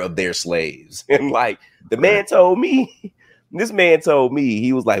care of their slaves. And like this man told me,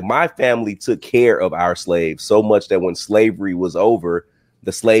 he was like, my family took care of our slaves so much that when slavery was over,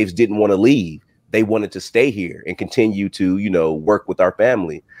 the slaves didn't want to leave. They wanted to stay here and continue to, work with our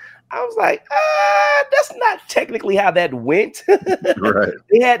family. I was like, that's not technically how that went.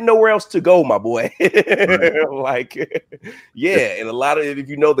 They had nowhere else to go, my boy. Like, yeah. And a lot of, if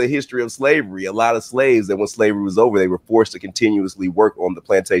you know the history of slavery, a lot of slaves that when slavery was over, they were forced to continuously work on the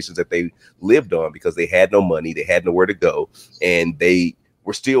plantations that they lived on because they had no money, they had nowhere to go, and they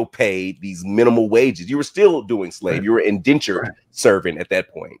were still paid these minimal wages. You were still doing slave. You were indentured servant at that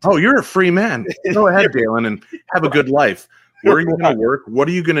point. Oh, you're a free man. Go ahead, Dalen, and have a good life. Where are you going to work? What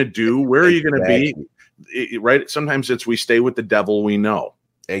are you going to do? Where are you going to be? Right? Sometimes it's we stay with the devil we know.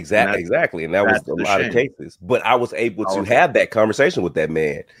 Exactly. And that was a lot of cases. But I was able to have that conversation with that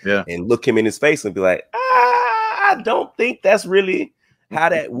man and look him in his face and be like, I don't think that's really how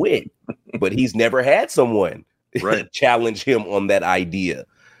that went. But he's never had someone challenge him on that idea.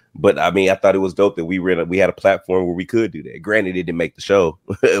 But I mean, I thought it was dope that we had a platform where we could do that. Granted, it didn't make the show,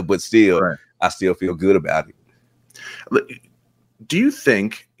 but still, I still feel good about it. Do you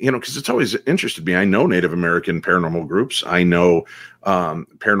think, because it's always interested me, I know Native American paranormal groups. I know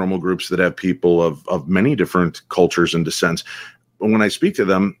paranormal groups that have people of many different cultures and descents. But when I speak to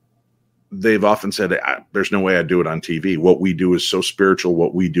them, they've often said, there's no way I'd do it on TV. What we do is so spiritual.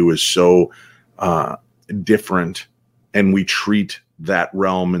 What we do is so different. And we treat that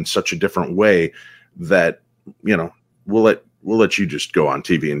realm in such a different way that, we'll let you just go on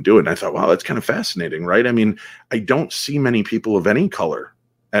TV and do it. And I thought, wow, that's kind of fascinating, right? I mean, I don't see many people of any color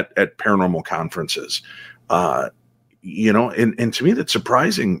at paranormal conferences, and to me, that's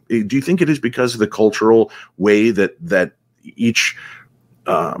surprising. Do you think it is because of the cultural way that each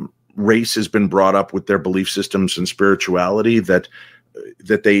race has been brought up with their belief systems and spirituality that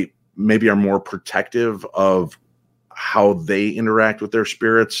they maybe are more protective of how they interact with their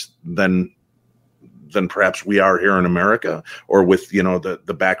spirits than perhaps we are here in America, or with,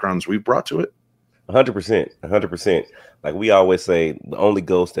 the backgrounds we've brought to it? 100%. Like we always say, the only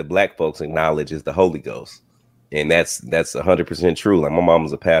ghost that Black folks acknowledge is the Holy Ghost. And that's 100% true. Like my mom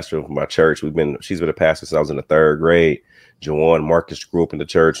was a pastor of my church. She's been a pastor since I was in the 3rd grade. Joanne Marcus grew up in the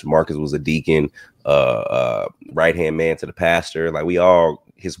church. Marcus was a deacon, right-hand man to the pastor. Like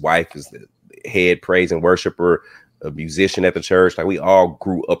his wife is the head praise and worshiper, a musician at the church. Like we all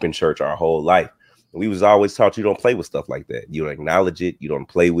grew up in church our whole life. We was always taught you don't play with stuff like that. You don't acknowledge it. You don't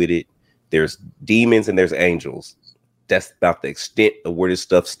play with it. There's demons and there's angels. That's about the extent of where this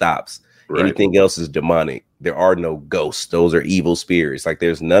stuff stops. Right. Anything else is demonic. There are no ghosts. Those are evil spirits. Like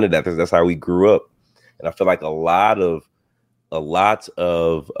there's none of that. That's how we grew up. And I feel like a lot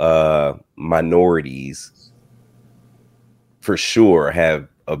of minorities for sure have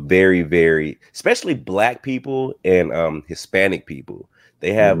a very, very, especially Black people and Hispanic people.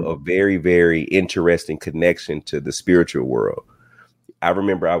 They have a very, very interesting connection to the spiritual world. I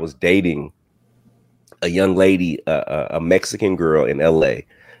remember I was dating a young lady, a Mexican girl in LA,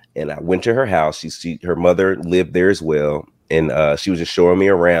 and I went to her house. Her mother lived there as well. And she was just showing me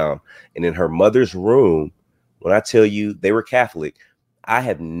around. And in her mother's room, when I tell you they were Catholic, I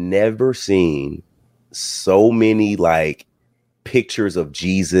have never seen so many like pictures of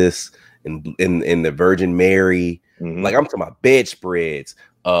Jesus and the Virgin Mary. Like I'm talking about bedspreads,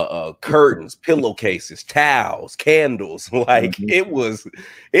 curtains, pillowcases, towels, candles. Like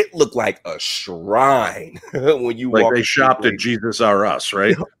it looked like a shrine when you like walk. They shopped at Jesus R Us,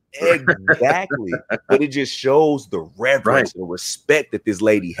 right? Exactly. But it just shows the reverence and respect that this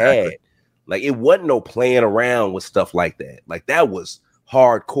lady had. Like it wasn't no playing around with stuff like that. Like that was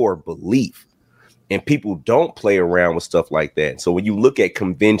hardcore belief. And people don't play around with stuff like that. So when you look at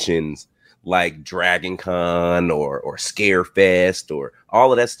conventions like Dragon Con or Scare Fest or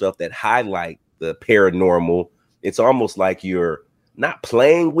all of that stuff that highlight the paranormal, it's almost like you're not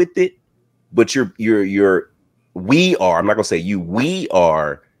playing with it, but we are, I'm not gonna say you, we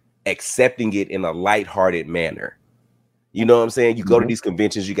are accepting it in a lighthearted manner. You know what I'm saying? You go to these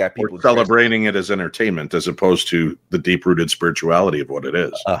conventions, you got people celebrating it as entertainment as opposed to the deep-rooted spirituality of what it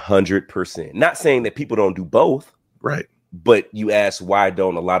is. 100%. Not saying that people don't do both. Right. But you ask, why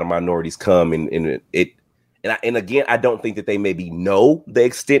don't a lot of minorities come and again, I don't think that they maybe know the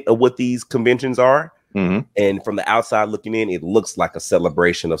extent of what these conventions are. And from the outside looking in, it looks like a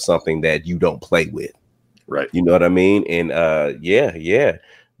celebration of something that you don't play with. Right. You know what I mean? And yeah.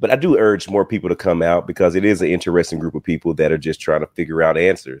 But I do urge more people to come out because it is an interesting group of people that are just trying to figure out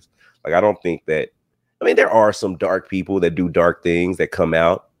answers. Like, I don't think that, I mean, there are some dark people that do dark things that come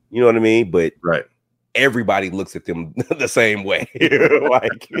out, you know what I mean? But everybody looks at them the same way.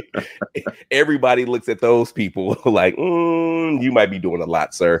 Like everybody looks at those people like, you might be doing a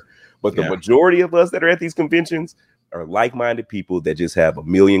lot, sir. But the majority of us that are at these conventions are like-minded people that just have a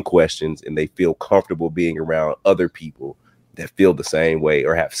million questions and they feel comfortable being around other people that feel the same way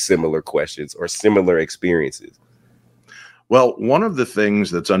or have similar questions or similar experiences. Well, one of the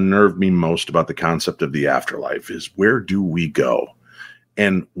things that's unnerved me most about the concept of the afterlife is, where do we go?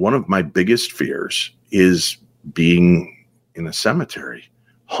 And one of my biggest fears is being in a cemetery,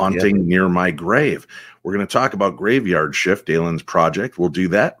 haunting near my grave. We're going to talk about Graveyard Shift, Dalen's project. We'll do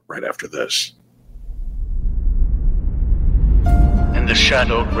that right after this. In the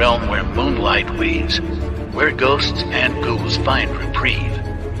shadowed realm where moonlight weaves, where ghosts and ghouls find reprieve,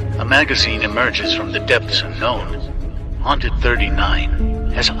 a magazine emerges from the depths unknown. Haunted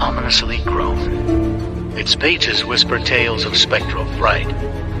 39 has ominously grown. Its pages whisper tales of spectral fright,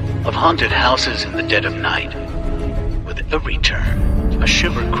 of haunted houses in the dead of night. With every turn, a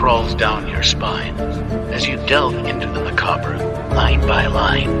shiver crawls down your spine as you delve into the macabre, line by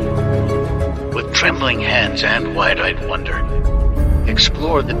line. With trembling hands and wide-eyed wonder,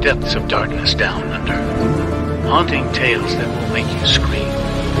 explore the depths of darkness down under. Haunting tales that will make you scream.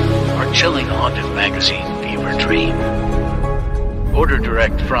 Our chilling haunted magazine fever dream. Order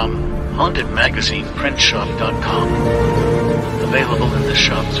direct from hauntedmagazineprintshop.com. Available in the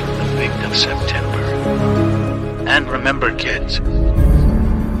shops from the 5th of September. And remember, kids,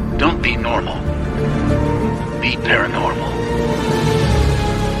 don't be normal. Be paranormal.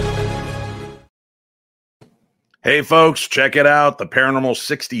 Hey folks, check it out. The Paranormal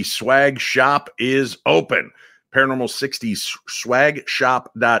 60 swag shop is open.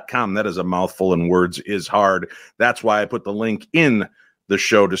 Paranormal60swagshop.com. That is a mouthful and words is hard. That's why I put the link in the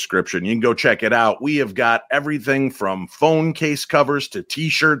show description. You can go check it out. We have got everything from phone case covers to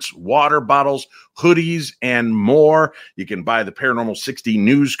t-shirts, water bottles, hoodies, and more. You can buy the Paranormal 60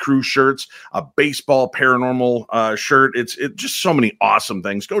 News Crew shirts, a baseball paranormal shirt. It's just so many awesome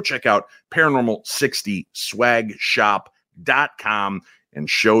things. Go check out Paranormal60swagshop.com and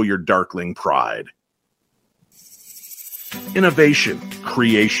show your Darkling pride. Innovation,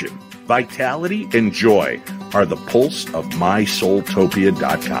 creation, vitality, and joy are the pulse of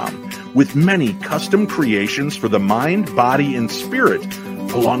mysoultopia.com, with many custom creations for the mind, body, and spirit,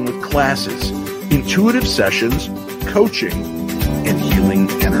 along with classes, intuitive sessions, coaching, and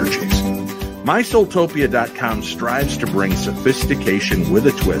healing energies. MySoultopia.com strives to bring sophistication with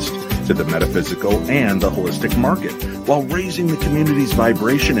a twist to the metaphysical and the holistic market, while raising the community's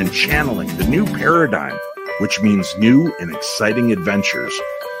vibration and channeling the new paradigm, which means new and exciting adventures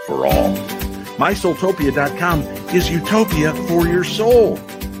for all. MySoultopia.com is utopia for your soul.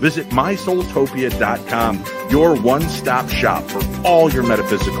 Visit MySoultopia.com, your one-stop shop for all your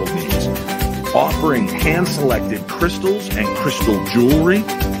metaphysical needs, offering hand-selected crystals and crystal jewelry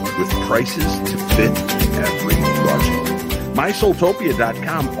with prices to fit every budget.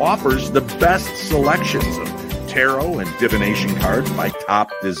 MySoultopia.com offers the best selections of tarot and divination cards by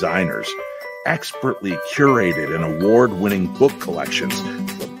top designers, expertly curated and award-winning book collections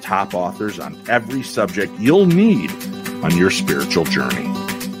from top authors on every subject you'll need on your spiritual journey.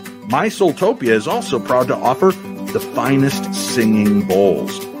 My Soultopia is also proud to offer the finest singing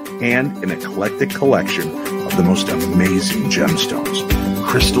bowls and an eclectic collection of the most amazing gemstones,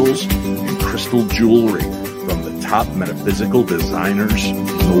 crystals, and crystal jewelry from the top metaphysical designers in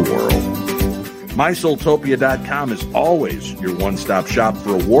the world. MySoultopia.com is always your one-stop shop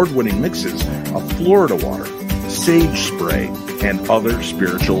for award-winning mixes of Florida water, sage spray, and other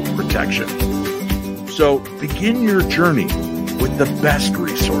spiritual protection. So begin your journey with the best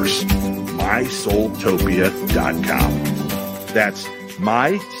resource, MySoultopia.com. That's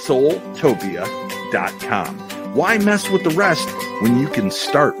MySoultopia.com. Why mess with the rest when you can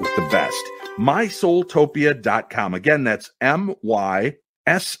start with the best? MySoultopia.com. Again, that's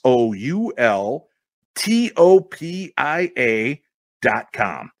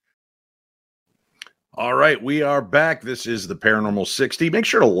MySoultopia.com. All right, we are back. This is the Paranormal 60. Make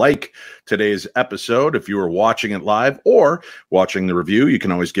sure to like today's episode if you are watching it live or watching the review. You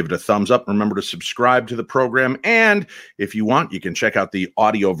can always give it a thumbs up. Remember to subscribe to the program. And if you want, you can check out the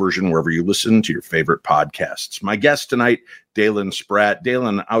audio version wherever you listen to your favorite podcasts. My guest tonight, Dalen Spratt.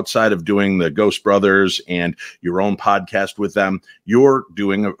 Dalen, outside of doing the Ghost Brothers and your own podcast with them, you're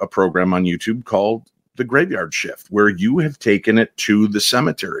doing a program on YouTube called The Graveyard Shift, where you have taken it to the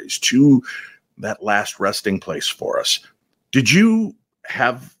cemeteries, to that last resting place for us. Did you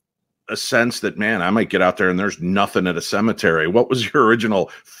have a sense that, man, I might get out there and there's nothing at a cemetery? What was your original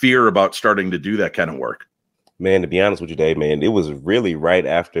fear about starting to do that kind of work? Man, to be honest with you, Dave, man, it was really right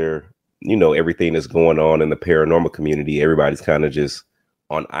after, everything that's going on in the paranormal community. Everybody's kind of just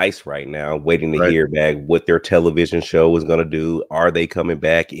on ice right now, waiting to hear back what their television show is going to do. Are they coming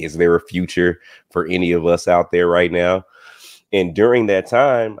back? Is there a future for any of us out there right now? And during that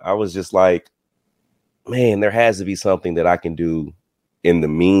time, I was just like, man, there has to be something that I can do in the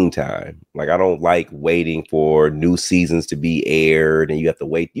meantime. Like, I don't like waiting for new seasons to be aired and you have to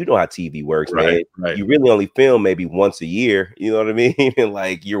wait. You know how TV works, man. Right. You really only film maybe once a year. You know what I mean? And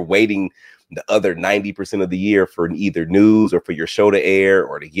like, you're waiting the other 90% of the year for either news or for your show to air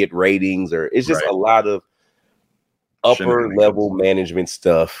or to get ratings, or it's just a lot of upper level management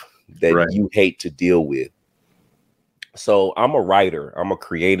stuff that you hate to deal with. So I'm a writer. I'm a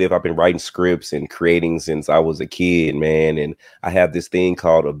creative. I've been writing scripts and creating since I was a kid, man. And I have this thing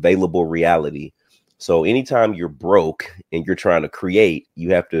called available reality. So anytime you're broke and you're trying to create,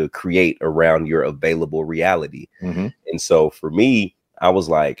 you have to create around your available reality. Mm-hmm. And so for me, I was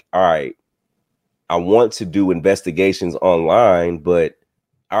like, all right, I want to do investigations online, but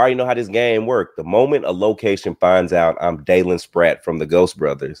I already know how this game works. The moment a location finds out I'm Dalen Spratt from the Ghost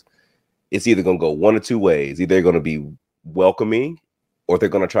Brothers, it's either going to go one or two ways. Either they're going to be welcoming or they're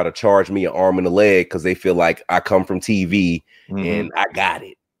going to try to charge me an arm and a leg because they feel like I come from TV and I got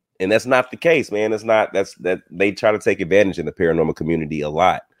it. And that's not the case, man. That they try to take advantage in the paranormal community a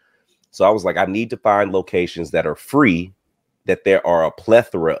lot. So I was like, I need to find locations that are free, that there are a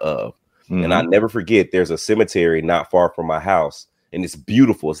plethora of. And I never forget, there's a cemetery not far from my house and it's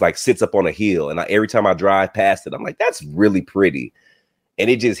beautiful. It's like sits up on a hill. And every time I drive past it, I'm like, that's really pretty. And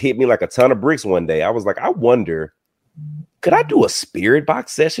it just hit me like a ton of bricks one day. I was like, I wonder, could I do a spirit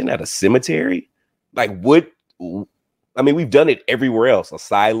box session at a cemetery? Like, we've done it everywhere else.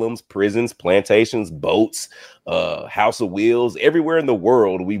 Asylums, prisons, plantations, boats, House of Wheels. Everywhere in the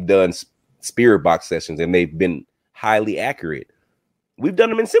world, we've done spirit box sessions and they've been highly accurate. We've done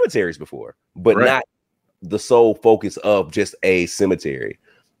them in cemeteries before, but not the sole focus of just a cemetery.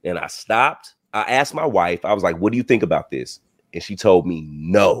 And I stopped. I asked my wife, I was like, what do you think about this? And she told me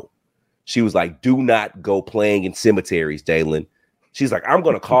no. She was like, do not go playing in cemeteries, Dalen. She's like, I'm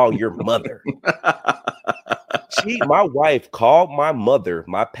going to call your mother. My wife called my mother,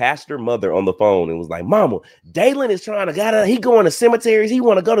 my pastor mother, on the phone and was like, Mama, Dalen is trying to he going to cemeteries. He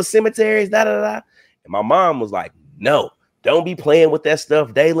want to go to cemeteries, da, da, da. And my mom was like, no, don't be playing with that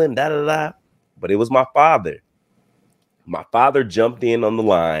stuff, Dalen, da, da, da. But it was my father. My father jumped in on the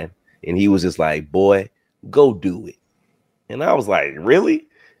line and he was just like, boy, go do it. And I was like, really?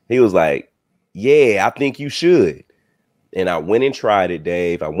 He was like, yeah, I think you should. And I went and tried it,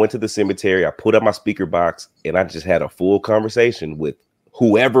 Dave. I went to the cemetery. I put up my speaker box and I just had a full conversation with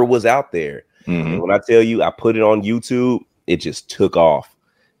whoever was out there. Mm-hmm. And when I tell you, I put it on YouTube, it just took off.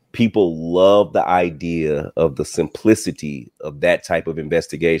 People love the idea of the simplicity of that type of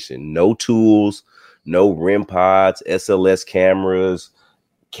investigation. No tools, no REM pods, SLS cameras,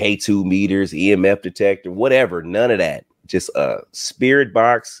 K2 meters, EMF detector, whatever. None of that. Just a spirit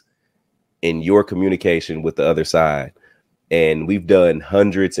box and your communication with the other side. And we've done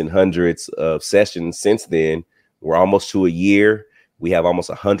hundreds and hundreds of sessions since then. We're almost to a year. We have almost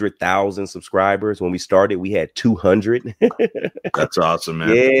 100,000 subscribers. When we started, we had 200. That's awesome,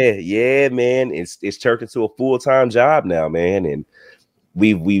 man. Yeah, man. It's turned into a full-time job now, man. And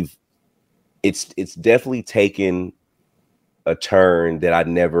it's definitely taken a turn that I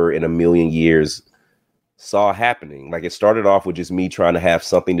never in a million years saw happening. Like, it started off with just me trying to have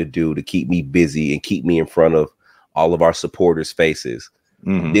something to do to keep me busy and keep me in front of all of our supporters' faces.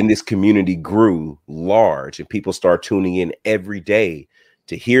 Mm-hmm. Then this community grew large and people start tuning in every day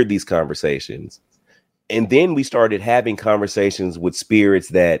to hear these conversations. And then we started having conversations with spirits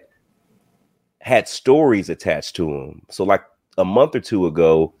that had stories attached to them. So like a month or two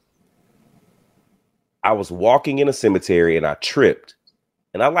ago, I was walking in a cemetery and I tripped.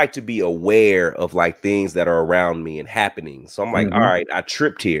 And I like to be aware of like things that are around me and happening. So I'm like, all right, I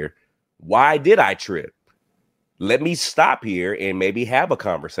tripped here. Why did I trip? Let me stop here and maybe have a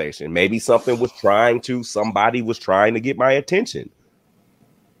conversation. Maybe somebody was trying to get my attention.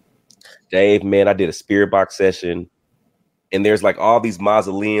 Dave, man, I did a spirit box session and there's like all these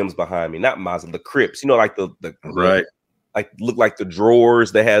mausoleums behind me, not mausoleum, the crypts, you know, like the right. Like look like the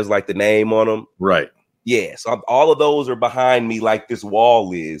drawers that has like the name on them. Right. Yeah. So all of those are behind me like this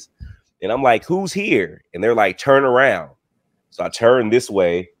wall is. And I'm like, who's here? And they're like, turn around. So I turn this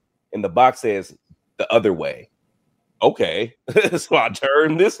way and the box says the other way. Okay. So I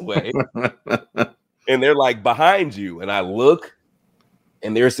turn this way and they're like behind you. And I look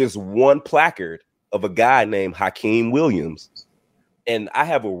and there's this one placard of a guy named Hakeem Williams. And I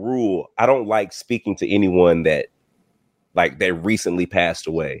have a rule. I don't like speaking to anyone that recently passed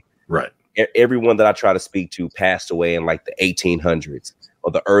away. Right. Everyone that I try to speak to passed away in like the 1800s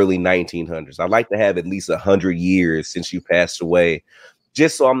or the early 1900s. I like to have at least 100 years since you passed away,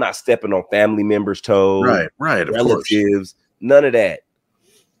 just so I'm not stepping on family members' toes, right, of relatives, none of that.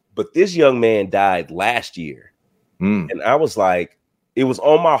 But this young man died last year. And I was like, it was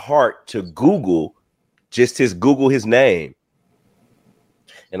on my heart to Google his name.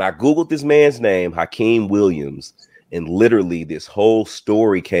 And I Googled this man's name, Hakeem Williams, and literally this whole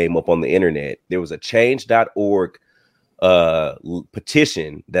story came up on the internet. There was a change.org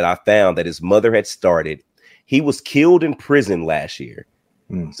petition that I found that his mother had started. He was killed in prison last year.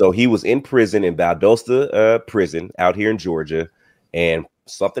 So he was in prison in Valdosta prison out here in Georgia, and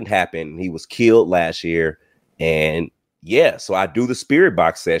something happened. He was killed last year. And yeah, so I do the spirit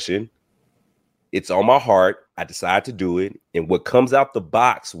box session. It's on my heart. I decided to do it. And what comes out the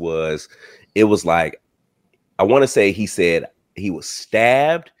box was like, I want to say he said he was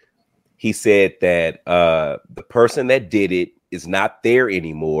stabbed. He said that the person that did it is not there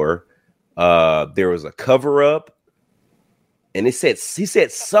anymore. There was a cover up. And he said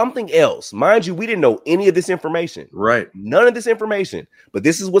something else. Mind you, we didn't know any of this information. Right. None of this information. But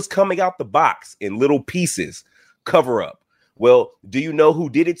this is what's coming out the box in little pieces. Cover up. Well, do you know who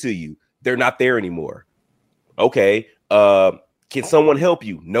did it to you? They're not there anymore. Okay. Can someone help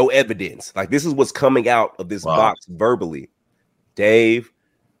you? No evidence. Like, this is what's coming out of this box verbally. Dave,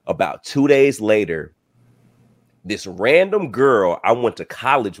 about 2 days later, this random girl I went to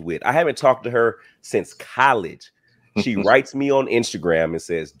college with, I haven't talked to her since college. She writes me on Instagram and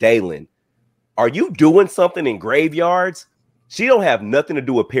says, Dalen, are you doing something in graveyards? She don't have nothing to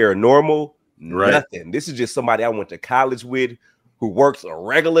do with paranormal, nothing. This is just somebody I went to college with who works a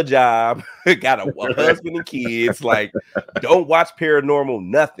regular job, got a husband and kids, like, don't watch paranormal,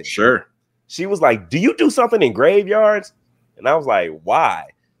 nothing. Sure. She was like, do you do something in graveyards? And I was like, why?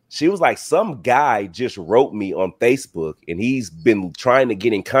 She was like, some guy just wrote me on Facebook and he's been trying to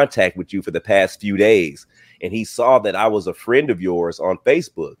get in contact with you for the past few days. And he saw that I was a friend of yours on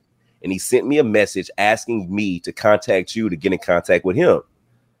Facebook. And he sent me a message asking me to contact you to get in contact with him.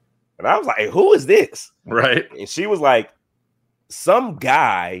 And I was like, who is this? Right. And she was like, some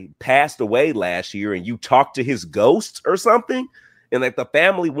guy passed away last year and you talked to his ghost or something. And like, the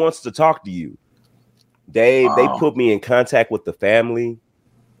family wants to talk to you. They put me in contact with the family.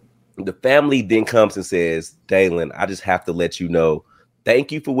 The family then comes and says, Dalen, I just have to let you know,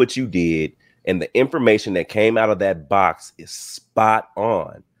 thank you for what you did. And the information that came out of that box is spot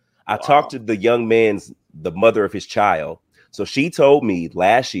on. I talked to the mother of his child. So she told me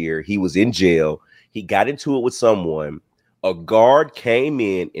last year he was in jail. He got into it with someone. A guard came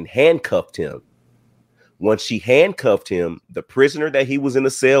in and handcuffed him. Once she handcuffed him, the prisoner that he was in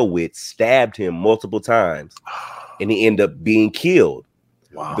the cell with stabbed him multiple times, and he ended up being killed.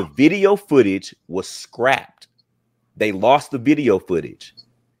 Wow. The video footage was scrapped. They lost the video footage.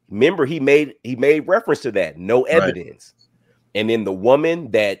 Remember, he made reference to that. No evidence. Right. And then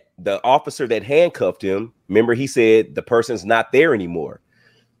the officer that handcuffed him, remember, he said the person's not there anymore.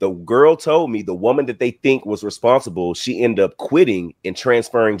 The girl told me the woman that they think was responsible, she ended up quitting and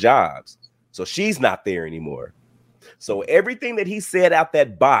transferring jobs. So she's not there anymore. So everything that he said out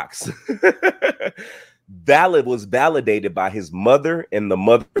that box was validated by his mother and the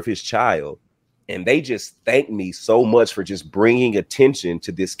mother of his child. And they just thanked me so much for just bringing attention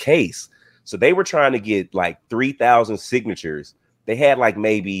to this case. So they were trying to get like 3,000 signatures. They had like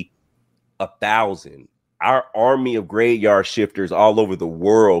maybe 1,000. Our army of graveyard shifters all over the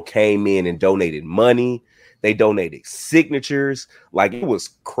world came in and donated money. They donated signatures. Like, it was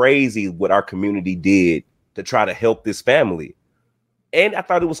crazy what our community did to try to help this family. And I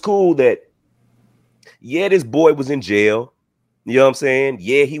thought it was cool that, yeah, this boy was in jail. You know what I'm saying?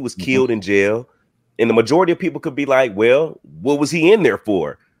 Yeah, he was killed in jail. And the majority of people could be like, well, what was he in there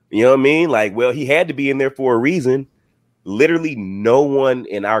for? You know what I mean? Like, well, he had to be in there for a reason. Literally no one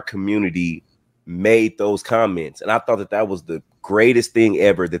in our community made those comments. And I thought that was the greatest thing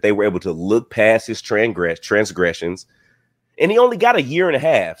ever, that they were able to look past his transgressions. And he only got 1.5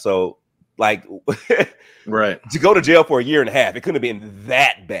 years. So, like, right, to go to jail for 1.5 years, it couldn't have been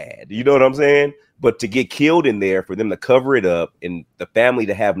that bad. You know what I'm saying? But to get killed in there, for them to cover it up and the family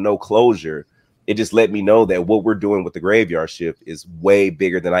to have no closure, it just let me know that what we're doing with the graveyard shift is way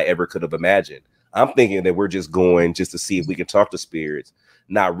bigger than I ever could have imagined. I'm thinking that we're just going just to see if we can talk to spirits,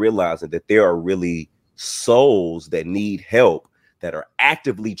 not realizing that there are really souls that need help, that are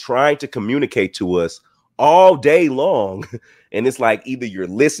actively trying to communicate to us all day long. And it's like, either you're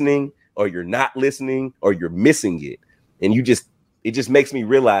listening or you're not listening or you're missing it. And it just makes me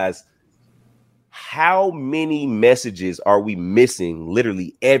realize, how many messages are we missing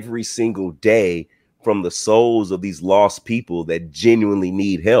literally every single day from the souls of these lost people that genuinely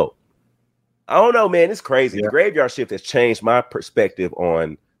need help? I don't know, man. It's crazy. Yeah. The graveyard shift has changed my perspective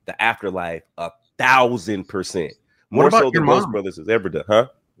on the afterlife 1,000%. More so than Ghost Brothers has ever done, huh?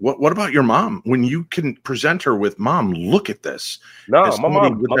 What about your mom? When you can present her with, Mom, look at this. No, my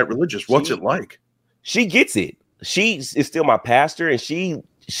mom with that religious. What's it like? She gets it. She is still my pastor, and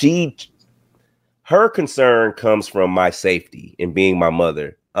her concern comes from my safety and being my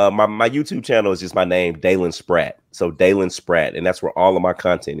mother. My YouTube channel is just my name, Dalen Spratt. So Dalen Spratt, and that's where all of my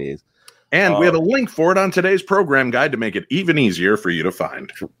content is. And we have a link for it on today's program guide to make it even easier for you to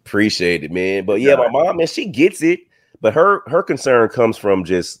find. Appreciate it, man. But yeah, my mom, man, she gets it. But her concern comes from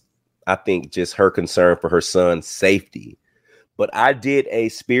just her concern for her son's safety. But I did a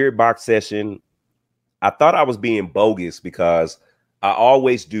spirit box session. I thought I was being bogus because I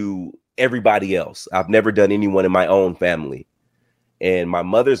always do everybody else. I've never done anyone in my own family. And my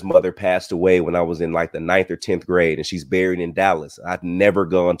mother's mother passed away when I was in like the 9th or 10th grade, and she's buried in Dallas. I'd never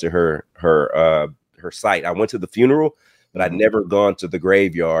gone to her site. I went to the funeral, but I'd never gone to the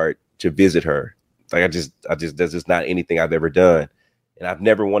graveyard to visit her. Like, I just that's just not anything I've ever done. And I've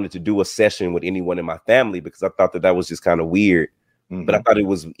never wanted to do a session with anyone in my family because I thought that was just kind of weird. Mm-hmm. But I thought it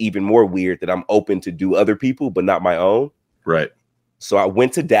was even more weird that I'm open to do other people, but not my own. Right. So I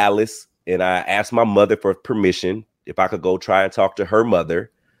went to Dallas and I asked my mother for permission if I could go try and talk to her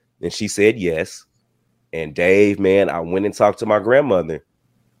mother. And she said yes. And Dave, man, I went and talked to my grandmother.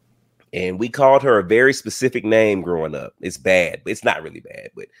 And we called her a very specific name growing up. It's bad. It's not really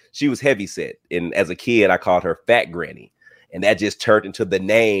bad, but she was heavy set. And as a kid, I called her Fat Granny. And that just turned into the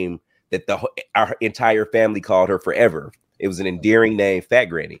name that our entire family called her forever. It was an endearing name, Fat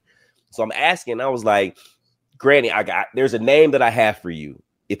Granny. So I'm asking, I was like, Granny, there's a name that I have for you.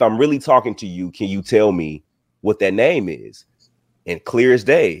 If I'm really talking to you, can you tell me what that name is? And clear as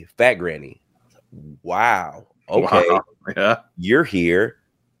day, Fat Granny. Wow. Okay. Wow. Yeah. You're here.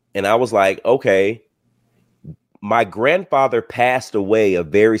 And I was like, okay, my grandfather passed away a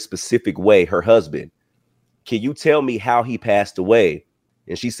very specific way, her husband. Can you tell me how he passed away?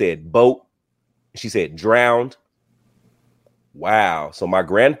 And she said, boat. She said, drowned. Wow. So my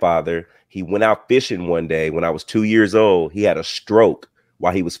grandfather, he went out fishing one day when I was 2 years old. He had a stroke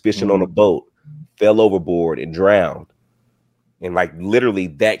while he was fishing on a boat, fell overboard and drowned. And like literally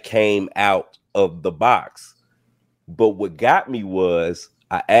that came out of the box. But what got me was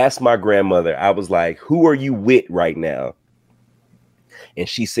I asked my grandmother, I was like, who are you with right now? And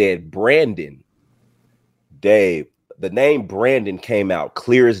she said, Brandon. Dave, the name Brandon came out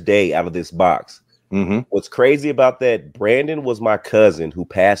clear as day out of this box. Mm-hmm. What's crazy about that, Brandon was my cousin who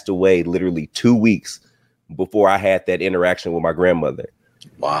passed away literally 2 weeks before I had that interaction with my grandmother.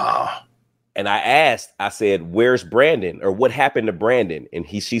 Wow. And I said, where's Brandon? Or what happened to Brandon? And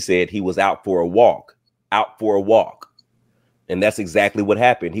she said he was out for a walk. And that's exactly what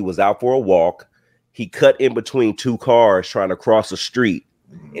happened. He was out for a walk. He cut in between two cars trying to cross the street,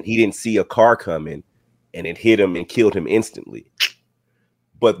 and he didn't see a car coming, and it hit him and killed him instantly.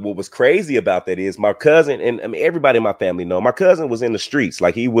 But what was crazy about that is my cousin, and I mean, everybody in my family know, my cousin was in the streets.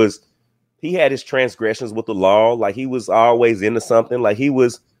 Like he had his transgressions with the law. Like he was always into something. Like he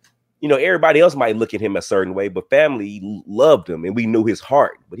was, everybody else might look at him a certain way, but family loved him and we knew his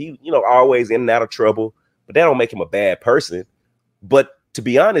heart. But he, always in and out of trouble. But that don't make him a bad person. But to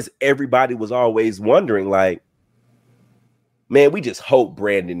be honest, everybody was always wondering, like, man, we just hope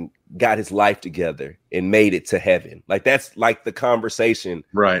Brandon got his life together and made it to heaven. Like that's like the conversation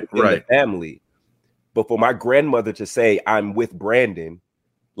in the family. But for my grandmother to say, I'm with Brandon,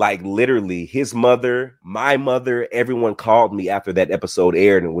 like literally his mother, my mother, everyone called me after that episode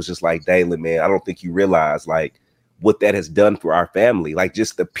aired and was just like, Dalen, man, I don't think you realize like what that has done for our family. Like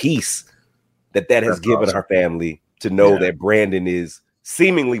just the peace that has given our family to know that Brandon is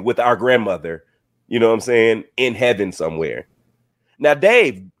seemingly with our grandmother, you know what I'm saying, in heaven somewhere. Now,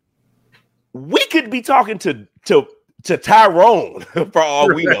 Dave, we could be talking to Tyrone for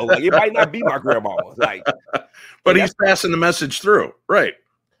all we know. Like it might not be my grandma. Like, but he's passing the message through, right?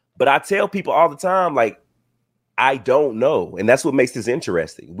 But I tell people all the time, like, I don't know. And that's what makes this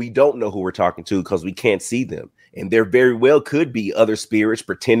interesting. We don't know who we're talking to because we can't see them. And there very well could be other spirits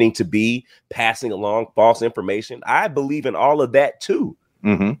pretending to be passing along false information. I believe in all of that too.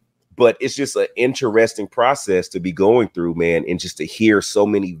 Mm-hmm. But it's just an interesting process to be going through, man. And just to hear so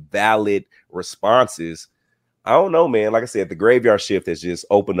many valid responses. I don't know, man. Like I said, the graveyard shift has just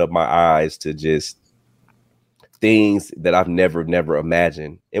opened up my eyes to just things that I've never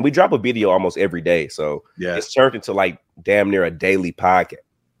imagined. And we drop a video almost every day. So it's turned into like damn near a daily podcast.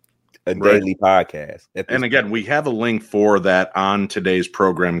 Daily podcast. And again, we have a link for that on today's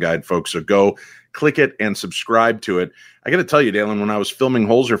program guide, folks. So go click it and subscribe to it. I got to tell you, Dalen, when I was filming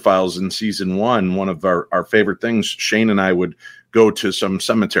Holzer Files in season one of our favorite things, Shane and I would go to some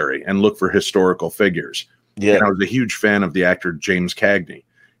cemetery and look for historical figures. Yeah. And I was a huge fan of the actor James Cagney.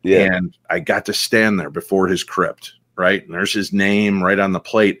 Yeah. And I got to stand there before his crypt, right? And there's his name right on the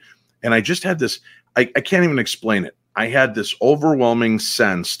plate. And I just had this, I can't even explain it. I had this overwhelming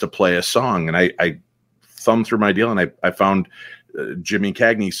sense to play a song. And I thumbed through my deal and I found Jimmy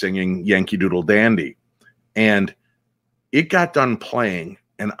Cagney singing Yankee Doodle Dandy. And it got done playing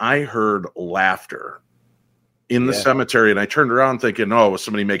and I heard laughter in the cemetery. And I turned around thinking, oh, was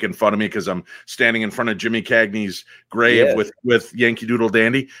somebody making fun of me because I'm standing in front of Jimmy Cagney's grave with Yankee Doodle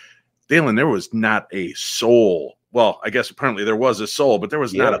Dandy? Dalen, there was not a soul. Well, I guess apparently there was a soul, but there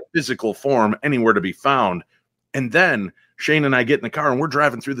was not a physical form anywhere to be found. And then Shane and I get in the car and we're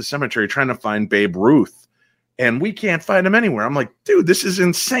driving through the cemetery trying to find Babe Ruth. And we can't find him anywhere. I'm like, dude, this is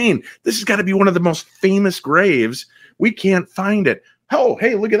insane. This has got to be one of the most famous graves. We can't find it. Oh,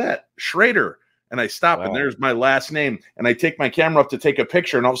 hey, look at that. Schrader. And I stop and there's my last name. And I take my camera up to take a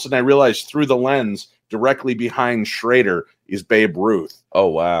picture. And all of a sudden I realize through the lens directly behind Schrader is Babe Ruth. Oh,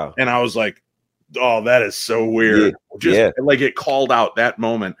 wow. And I was like, oh, that is so weird. Like it called out that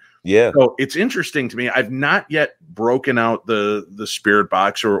moment. Yeah. So it's interesting to me. I've not yet broken out the spirit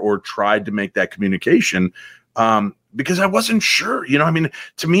box or tried to make that communication because I wasn't sure. You know, I mean,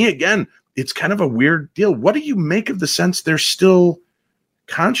 to me, again, it's kind of a weird deal. What do you make of the sense there's still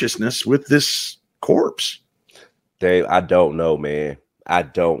consciousness with this corpse? Dave, I don't know, man. I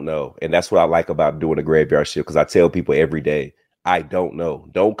don't know. And that's what I like about doing a graveyard shift, because I tell people every day, I don't know.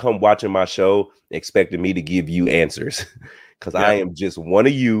 Don't come watching my show expecting me to give you answers. Because I am just one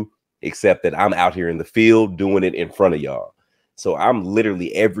of you, except that I'm out here in the field doing it in front of y'all. So I'm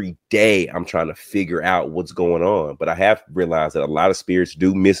literally every day I'm trying to figure out what's going on. But I have realized that a lot of spirits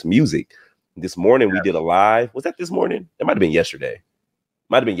do miss music. This morning we did a live. Was that this morning? It might have been yesterday.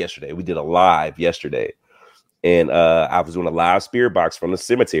 We did a live yesterday. And I was doing a live spirit box from the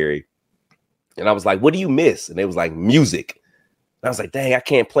cemetery. And I was like, what do you miss? And they was like, music. And I was like, dang, I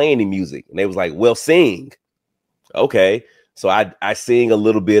can't play any music. And they was like, well, sing. Okay. So I sing a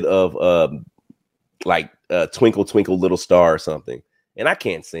little bit of Twinkle, Twinkle, Little Star or something. And I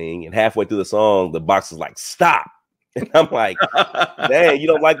can't sing. And halfway through the song, the box is like, stop. And I'm like, dang, you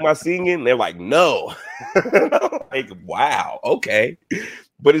don't like my singing? And they're like, no. Like, wow, okay.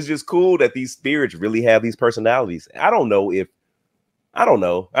 But it's just cool that these spirits really have these personalities. I don't know if I don't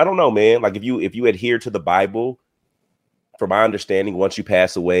know, man. Like if you adhere to the Bible, from my understanding, once you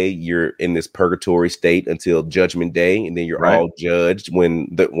pass away, you're in this purgatory state until Judgment Day, and then you're all judged when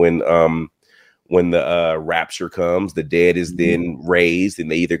the rapture comes. The dead is then raised, and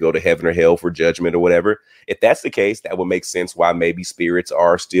they either go to heaven or hell for judgment or whatever. If that's the case, that would make sense why maybe spirits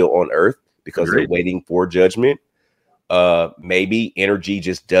are still on Earth, because they're waiting for judgment. Maybe energy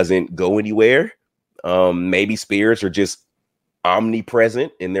just doesn't go anywhere. Maybe spirits are just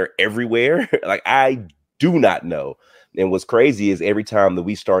omnipresent and they're everywhere. Like, I do not know. And what's crazy is every time that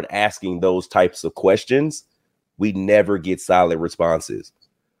we start asking those types of questions, we never get solid responses.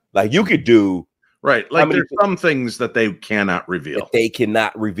 Like, you could do right. Like, there's some things that they cannot reveal. They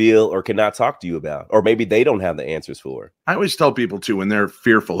cannot reveal or cannot talk to you about, or maybe they don't have the answers for. I always tell people too, when they're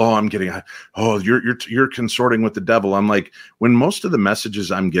fearful, you're consorting with the devil. I'm like, when most of the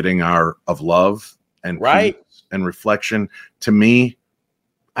messages I'm getting are of love and peace and reflection, to me,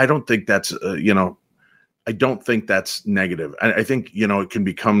 I don't think that's I don't think that's negative. I think, it can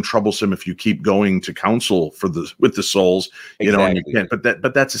become troublesome if you keep going to counsel with the souls, and you can't.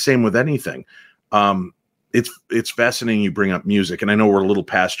 But that's the same with anything. It's fascinating you bring up music, and I know we're a little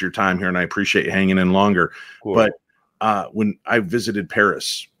past your time here, and I appreciate you hanging in longer. Cool. But when I visited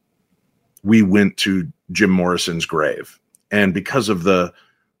Paris, we went to Jim Morrison's grave, and because of the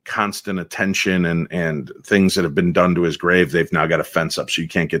constant attention and things that have been done to his grave, they've now got a fence up so you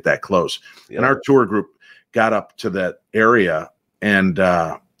can't get that close. Yeah. And our tour group got up to that area, and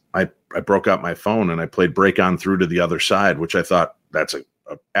I broke out my phone and I played Break On Through to the Other Side, which I thought that's a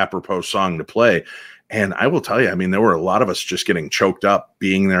apropos song to play. And I will tell you, I mean, there were a lot of us just getting choked up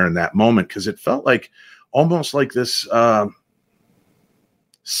being there in that moment, because it felt like almost like this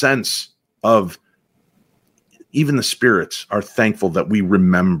sense of even the spirits are thankful that we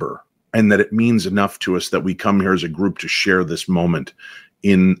remember, and that it means enough to us that we come here as a group to share this moment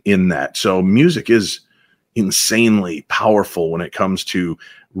in that. So music is insanely powerful when it comes to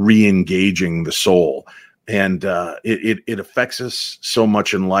re-engaging the soul. And it affects us so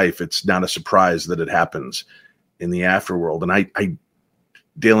much in life. It's not a surprise that it happens in the afterworld. And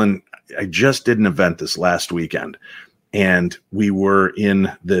Dalen, I just did an event this last weekend, and we were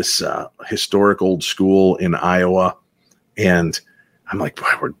in this historic old school in Iowa. And I'm like, boy,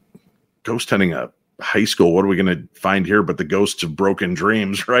 we're ghost hunting a high school. What are we going to find here but the ghosts of broken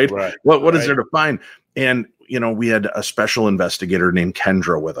dreams, right? What is there to find? And, we had a special investigator named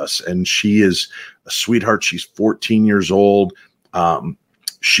Kendra with us, and she is a sweetheart. She's 14 years old.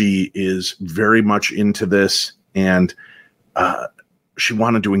 She is very much into this, and she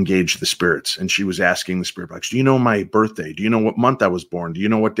wanted to engage the spirits, and she was asking the spirit box, do you know my birthday? Do you know what month I was born? Do you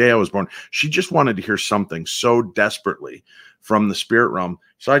know what day I was born? She just wanted to hear something so desperately from the spirit realm.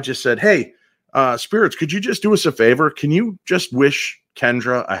 So I just said, hey, spirits, could you just do us a favor? Can you just wish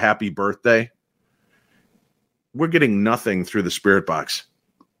Kendra a happy birthday? We're getting nothing through the spirit box.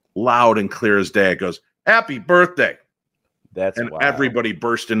 Loud and clear as day, it goes, happy birthday. And wild. Everybody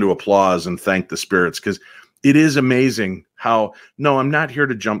burst into applause and thanked the spirits, because it is amazing how, no, I'm not here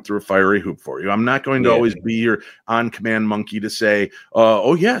to jump through a fiery hoop for you. I'm not going to always be your on-command monkey to say,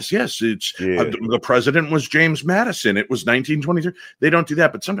 oh, yes, it's the president was James Madison. It was 1923. They don't do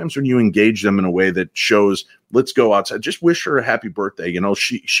that. But sometimes when you engage them in a way that shows, let's go outside, just wish her a happy birthday.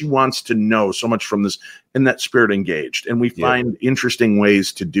 She wants to know so much from this, and that spirit engaged. And we find interesting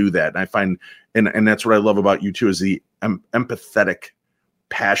ways to do that. And I find, and that's what I love about you too, is the empathetic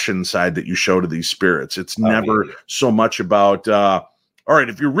passion side that you show to these spirits. It's never so much about all right,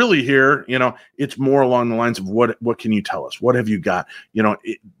 if you're really here, it's more along the lines of what can you tell us? What have you got?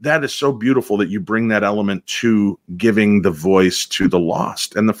 That is so beautiful that you bring that element to giving the voice to the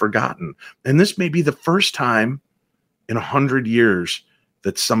lost and the forgotten. And this may be the first time in 100 years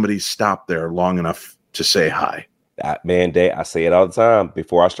that somebody's stopped there long enough to say hi. Man, I say it all the time.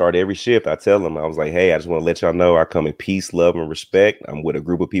 Before I start every shift, I tell them, I was like, hey, I just want to let y'all know I come in peace, love, and respect. I'm with a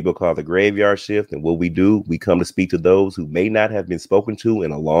group of people called the Graveyard Shift. And what we do, we come to speak to those who may not have been spoken to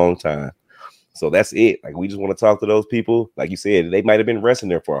in a long time. So that's it. Like, we just want to talk to those people. Like you said, they might have been resting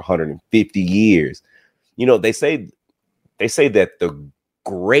there for 150 years. They say that the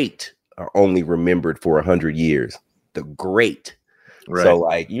great are only remembered for 100 years. The great. Right. So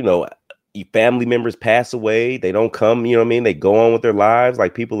family members pass away, they don't come, they go on with their lives.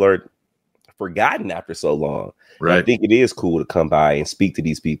 Like, people are forgotten after so long. Right. I think it is cool to come by and speak to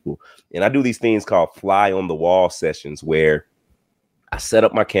these people. And I do these things called fly on the wall sessions, where I set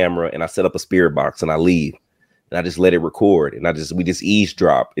up my camera and I set up a spirit box and I leave and I just let it record, and we just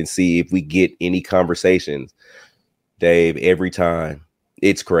eavesdrop and see if we get any conversations. Dave, every time,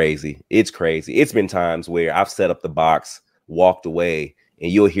 it's crazy. It's been times where I've set up the box walked away,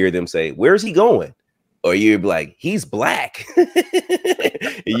 and you'll hear them say, "Where's he going?" Or you'll be like, "He's black."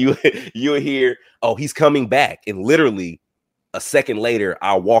 And you'll hear, "Oh, he's coming back." And literally a second later,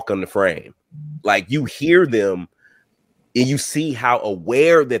 I'll walk on the frame. Like, you hear them and you see how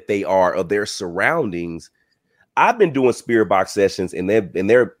aware that they are of their surroundings. I've been doing spirit box sessions, and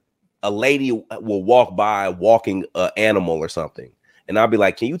they're a lady will walk by walking an animal or something. And I'll be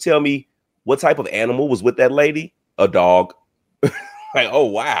like, "Can you tell me what type of animal was with that lady?" "A dog." Like, "Oh,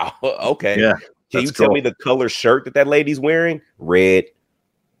 wow. Okay. Yeah. Can you tell me the color shirt that lady's wearing?" "Red."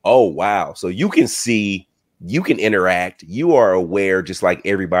 "Oh, wow." So you can see, you can interact. You are aware just like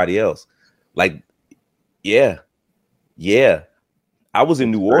everybody else. Like, yeah. I was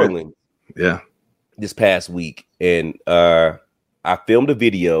in New Orleans. Yeah. This past week, and I filmed a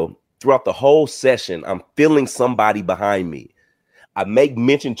video. Throughout the whole session, I'm feeling somebody behind me. I make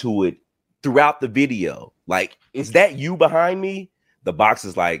mention to it throughout the video. Like, "Is that you behind me?" The box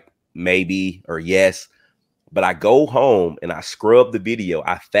is like, maybe or yes. But I go home and I scrub the video.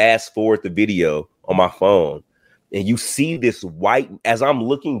 I fast forward the video on my phone, and you see this white, as I'm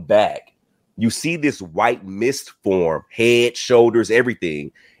looking back, you see this white mist form, head, shoulders,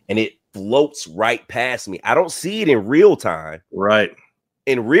 everything, and it floats right past me. I don't see it in real time. Right.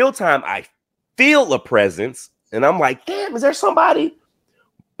 In real time, I feel a presence, and I'm like, "Damn, is there somebody?"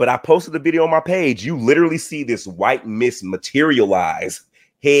 But I posted the video on my page. You literally see this white mist materialize,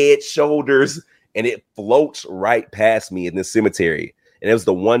 head, shoulders, and it floats right past me in the cemetery. And it was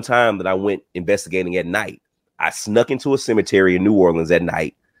the one time that I went investigating at night. I snuck into a cemetery in New Orleans at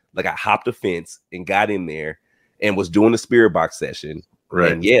night. Like, I hopped a fence and got in there and was doing a spirit box session.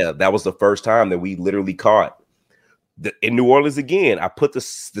 Right. And yeah, that was the first time that we literally caught. In New Orleans again, I put the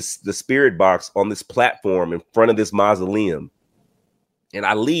spirit box on this platform in front of this mausoleum. And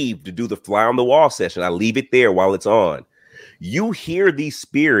I leave to do the fly on the wall session. I leave it there while it's on. You hear these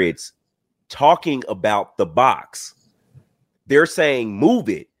spirits talking about the box. They're saying, "Move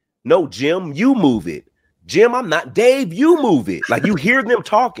it." "No, Jim, you move it." "Jim, I'm not." "Dave, you move it." Like, you hear them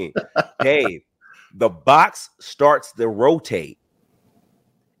talking. Dave, the box starts to rotate,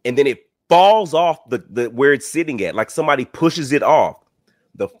 and then it falls off the where it's sitting at, like somebody pushes it off.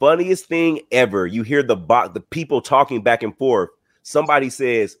 The funniest thing ever, you hear the people talking back and forth. Somebody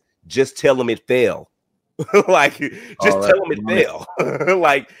says, "Just tell them it fell." Like, just tell them it fell.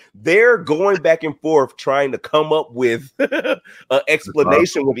 Like, they're going back and forth trying to come up with an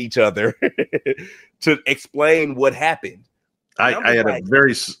explanation with each other to explain what happened. I had a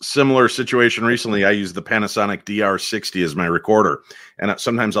very similar situation recently. I used the Panasonic DR60 as my recorder, and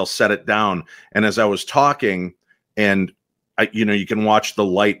sometimes I'll set it down. And as I was talking, and you can watch the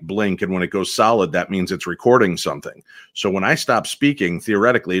light blink, and when it goes solid, that means it's recording something. So when I stop speaking,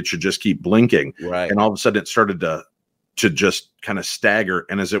 theoretically, it should just keep blinking. Right. And all of a sudden, it started to just kind of stagger.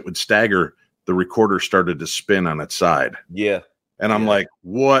 And as it would stagger, the recorder started to spin on its side. Yeah. And I'm like,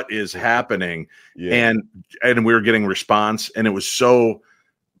 "What is happening?" Yeah. And we were getting response, and it was so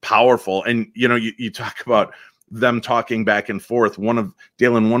powerful. And you talk about them talking back and forth. One of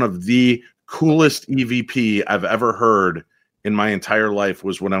the coolest EVP I've ever heard in my entire life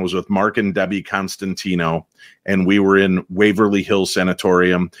was when I was with Mark and Debbie Constantino, and we were in Waverly Hills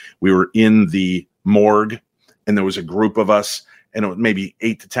Sanatorium. We were in the morgue, and there was a group of us, and it was maybe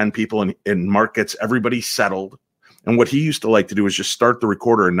 8 to 10 people, and Mark gets everybody settled. And what he used to like to do is just start the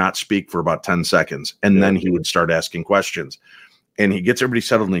recorder and not speak for about 10 seconds. And then he would start asking questions. And he gets everybody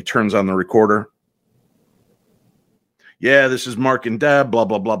settled, and he turns on the recorder. "Yeah, this is Mark and Deb, blah,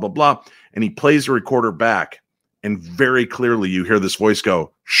 blah, blah, blah, blah." And he plays the recorder back. And very clearly you hear this voice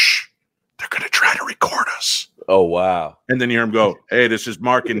go, "Shh, they're going to try to record us." Oh, wow. And then you hear him go, "Hey, this is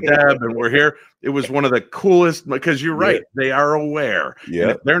Mark and Deb, and we're here." It was one of the coolest, because you're right. Yeah. They are aware. Yeah.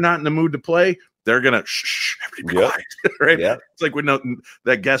 And if they're not in the mood to play, they're going to shh, everybody quiet. Right? Yeah. It's like when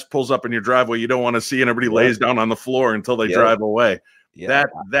that guest pulls up in your driveway, you don't want to see, and everybody lays down on the floor until they drive away. Yeah.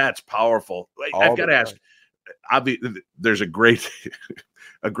 That's powerful. I've got to ask, there's a great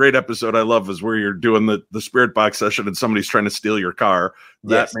episode I love is where you're doing the spirit box session and somebody's trying to steal your car.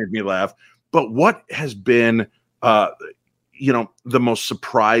 That made me laugh. But what has been, the most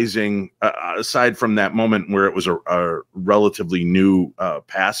surprising, aside from that moment where it was a relatively new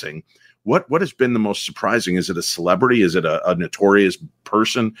passing, what has been the most surprising? Is it a celebrity? Is it a notorious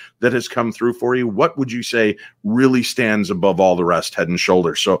person that has come through for you? What would you say really stands above all the rest, head and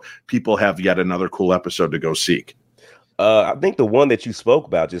shoulders, so people have yet another cool episode to go seek? I think the one that you spoke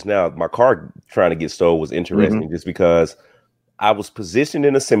about just now, my car trying to get stole, was interesting just because I was positioned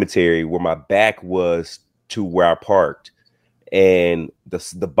in a cemetery where my back was to where I parked, and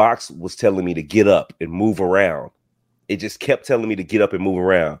the box was telling me to get up and move around. it just kept telling me to get up and move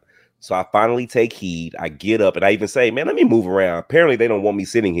around. So I finally take heed. I get up and I even say, man, let me move around. Apparently they don't want me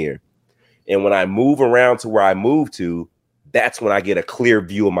sitting here. And when I move around to where I move to, that's when I get a clear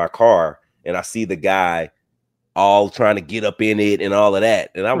view of my car and I see the guy all trying to get up in it and all of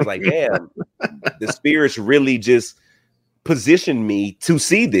that. And I was like, damn, the spirits really just positioned me to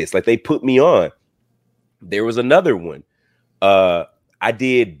see this. Like they put me on. There was another one. I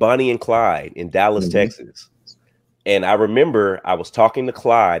did Bonnie and Clyde in Dallas, Texas. And I remember I was talking to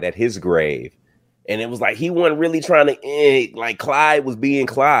Clyde at his grave. And it was like he wasn't really trying to like Clyde was being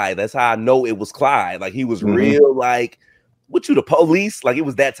Clyde. That's how I know it was Clyde. Like he was real like, what you the police? Like it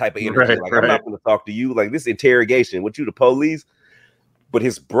was that type of energy. Like I'm not going to talk to you. Like this interrogation. What you the police? But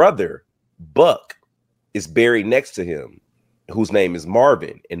his brother, Buck, is buried next to him, whose name is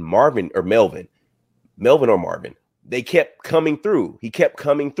Marvin. And Melvin or Marvin. They kept coming through. He kept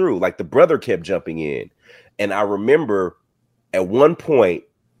coming through. Like the brother kept jumping in. And I remember at one point,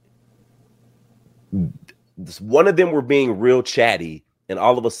 one of them were being real chatty. And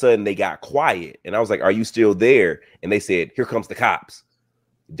all of a sudden they got quiet. And I was like, are you still there? And they said, here comes the cops.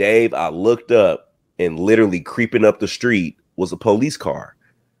 Dave, I looked up and literally creeping up the street was a police car.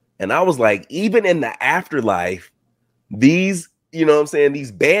 And I was like, even in the afterlife, these, you know what I'm saying,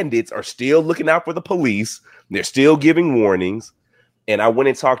 these bandits are still looking out for the police. They're still giving warnings. And I went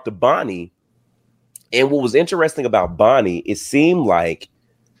and talked to Bonnie. And what was interesting about Bonnie, it seemed like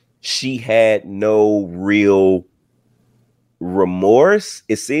she had no real remorse.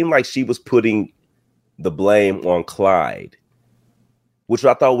 It seemed like she was putting the blame on Clyde, which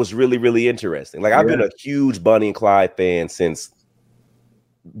I thought was really, really interesting. Like I've been a huge Bonnie and Clyde fan since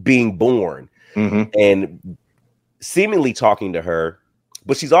being born, and seemingly talking to her,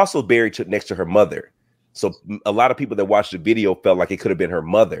 but she's also buried next to her mother. So a lot of people that watched the video felt like it could have been her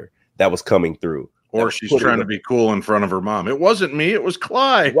mother that was coming through. Or she's trying to be cool in front of her mom. It wasn't me. It was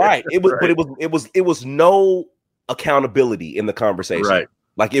Clyde. Right. It was, right. But it was no accountability in the conversation. Right.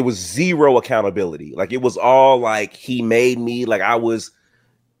 Like it was zero accountability. Like it was all like he made me. Like I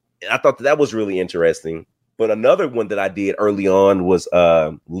thought that was really interesting. But another one that I did early on was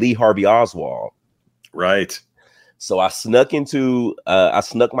Lee Harvey Oswald. Right. So I snuck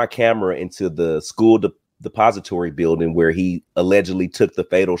my camera into the school depository building where he allegedly took the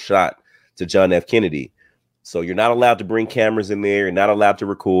fatal shot to John F. Kennedy. So you're not allowed to bring cameras in there. You're not allowed to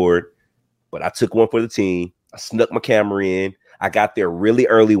record. But I took one for the team. I snuck my camera in. I got there really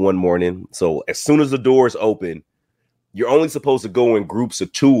early one morning. So as soon as the doors open, you're only supposed to go in groups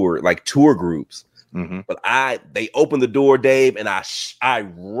of tour groups. But they opened the door, Dave, and I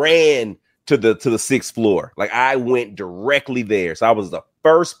ran to the 6th floor. Like I went directly there. So I was the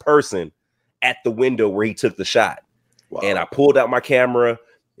first person at the window where he took the shot. Wow. And I pulled out my camera,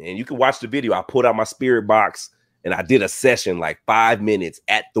 and you can watch the video. I pulled out my spirit box and I did a session like 5 minutes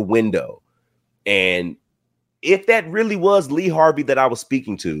at the window. And if that really was Lee Harvey that I was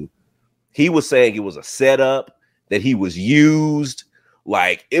speaking to, he was saying it was a setup, that he was used.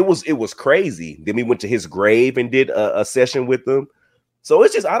 Like it was crazy. Then we went to his grave and did a session with them. So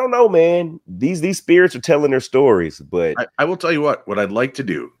it's just, I don't know, man. These spirits are telling their stories. But I will tell you what I'd like to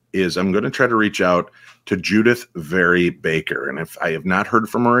do is I'm going to try to reach out to Judith Very Baker. And if I have not heard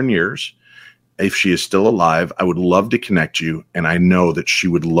from her in years, if she is still alive, I would love to connect you. And I know that she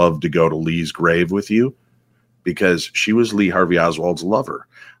would love to go to Lee's grave with you because she was Lee Harvey Oswald's lover.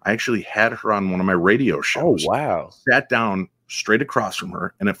 I actually had her on one of my radio shows. Oh, wow. Sat down straight across from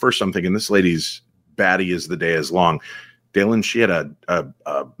her. And at first I'm thinking, this lady's batty as the day is long. Dalen, she had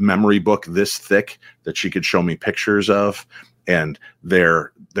a memory book this thick that she could show me pictures of, and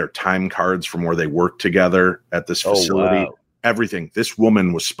their time cards from where they worked together at this facility. Wow. Everything. This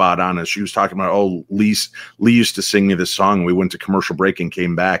woman was spot on as she was talking about, Lee used to sing me this song. We went to commercial break and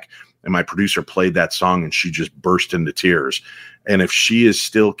came back, and my producer played that song, and she just burst into tears. And if she is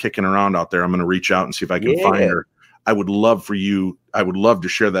still kicking around out there, I'm going to reach out and see if I can find her. I would love to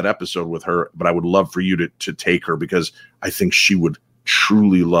share that episode with her, but I would love for you to take her because I think she would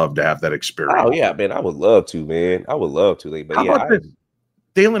truly love to have that experience. Oh yeah, man. I would love to, man. I would love to. But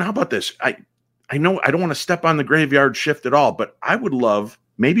Dalen, how about this? I know I don't want to step on the graveyard shift at all, but I would love,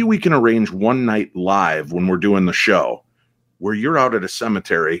 maybe we can arrange one night live when we're doing the show where you're out at a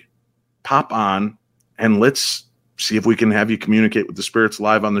cemetery, pop on, and let's see if we can have you communicate with the spirits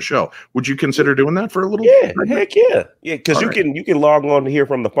live on the show. Would you consider doing that for a little? Yeah, heck yeah. Yeah, because you can log on to hear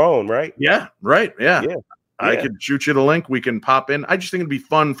from the phone, right? Yeah, right. Yeah. I could shoot you the link. We can pop in. I just think it'd be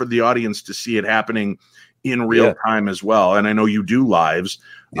fun for the audience to see it happening in real time as well. And I know you do lives,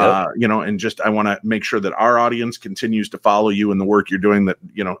 and just I want to make sure that our audience continues to follow you and the work you're doing. That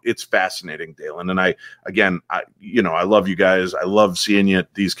it's fascinating, Dalen. And I love you guys. I love seeing you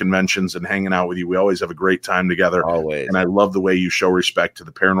at these conventions and hanging out with you. We always have a great time together. Always. And I love the way you show respect to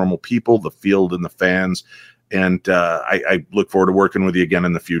the paranormal people, the field, and the fans. And I look forward to working with you again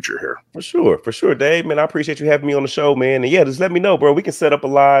in the future here. For sure, Dave. Man, I appreciate you having me on the show, man. And just let me know, bro. We can set up a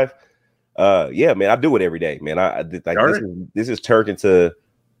live. Man, I do it every day, man. This is turned into,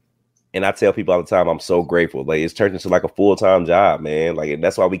 and I tell people all the time, I'm so grateful. Like, it's turned into like a full-time job, man. Like, and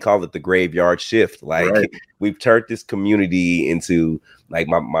that's why we call it the graveyard shift. Like, we've turned this community into like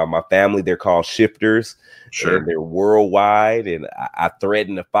my family. They're called shifters. Sure. And they're worldwide, and I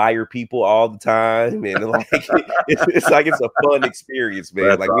threaten to fire people all the time, and like it's like it's a fun experience, man.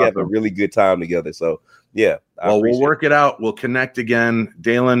 That's like awesome. We have a really good time together. So we'll work it out. We'll connect again,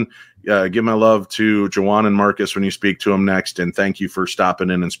 Dalen. Give my love to Jawan and Marcus when you speak to them next, and thank you for stopping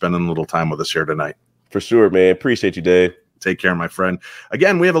in and spending a little time with us here tonight. For sure, man. Appreciate you, Dave. Take care, my friend.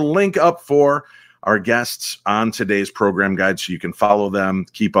 Again, we have a link up for our guests on today's program guide, so you can follow them,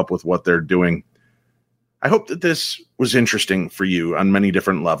 keep up with what they're doing. I hope that this was interesting for you on many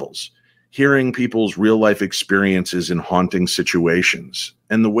different levels. Hearing people's real life experiences in haunting situations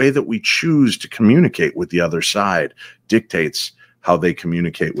and the way that we choose to communicate with the other side dictates how they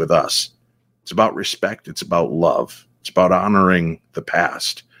communicate with us. It's about respect. It's about love. It's about honoring the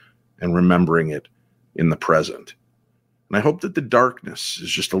past and remembering it in the present. And I hope that the darkness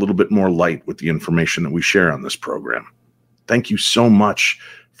is just a little bit more light with the information that we share on this program. Thank you so much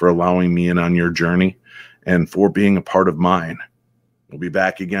for allowing me in on your journey and for being a part of mine. We'll be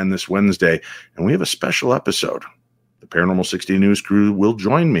back again this Wednesday, and we have a special episode. The Paranormal 60 News crew will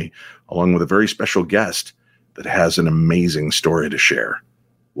join me, along with a very special guest that has an amazing story to share.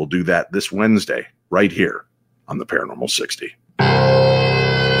 We'll do that this Wednesday, right here on the Paranormal 60.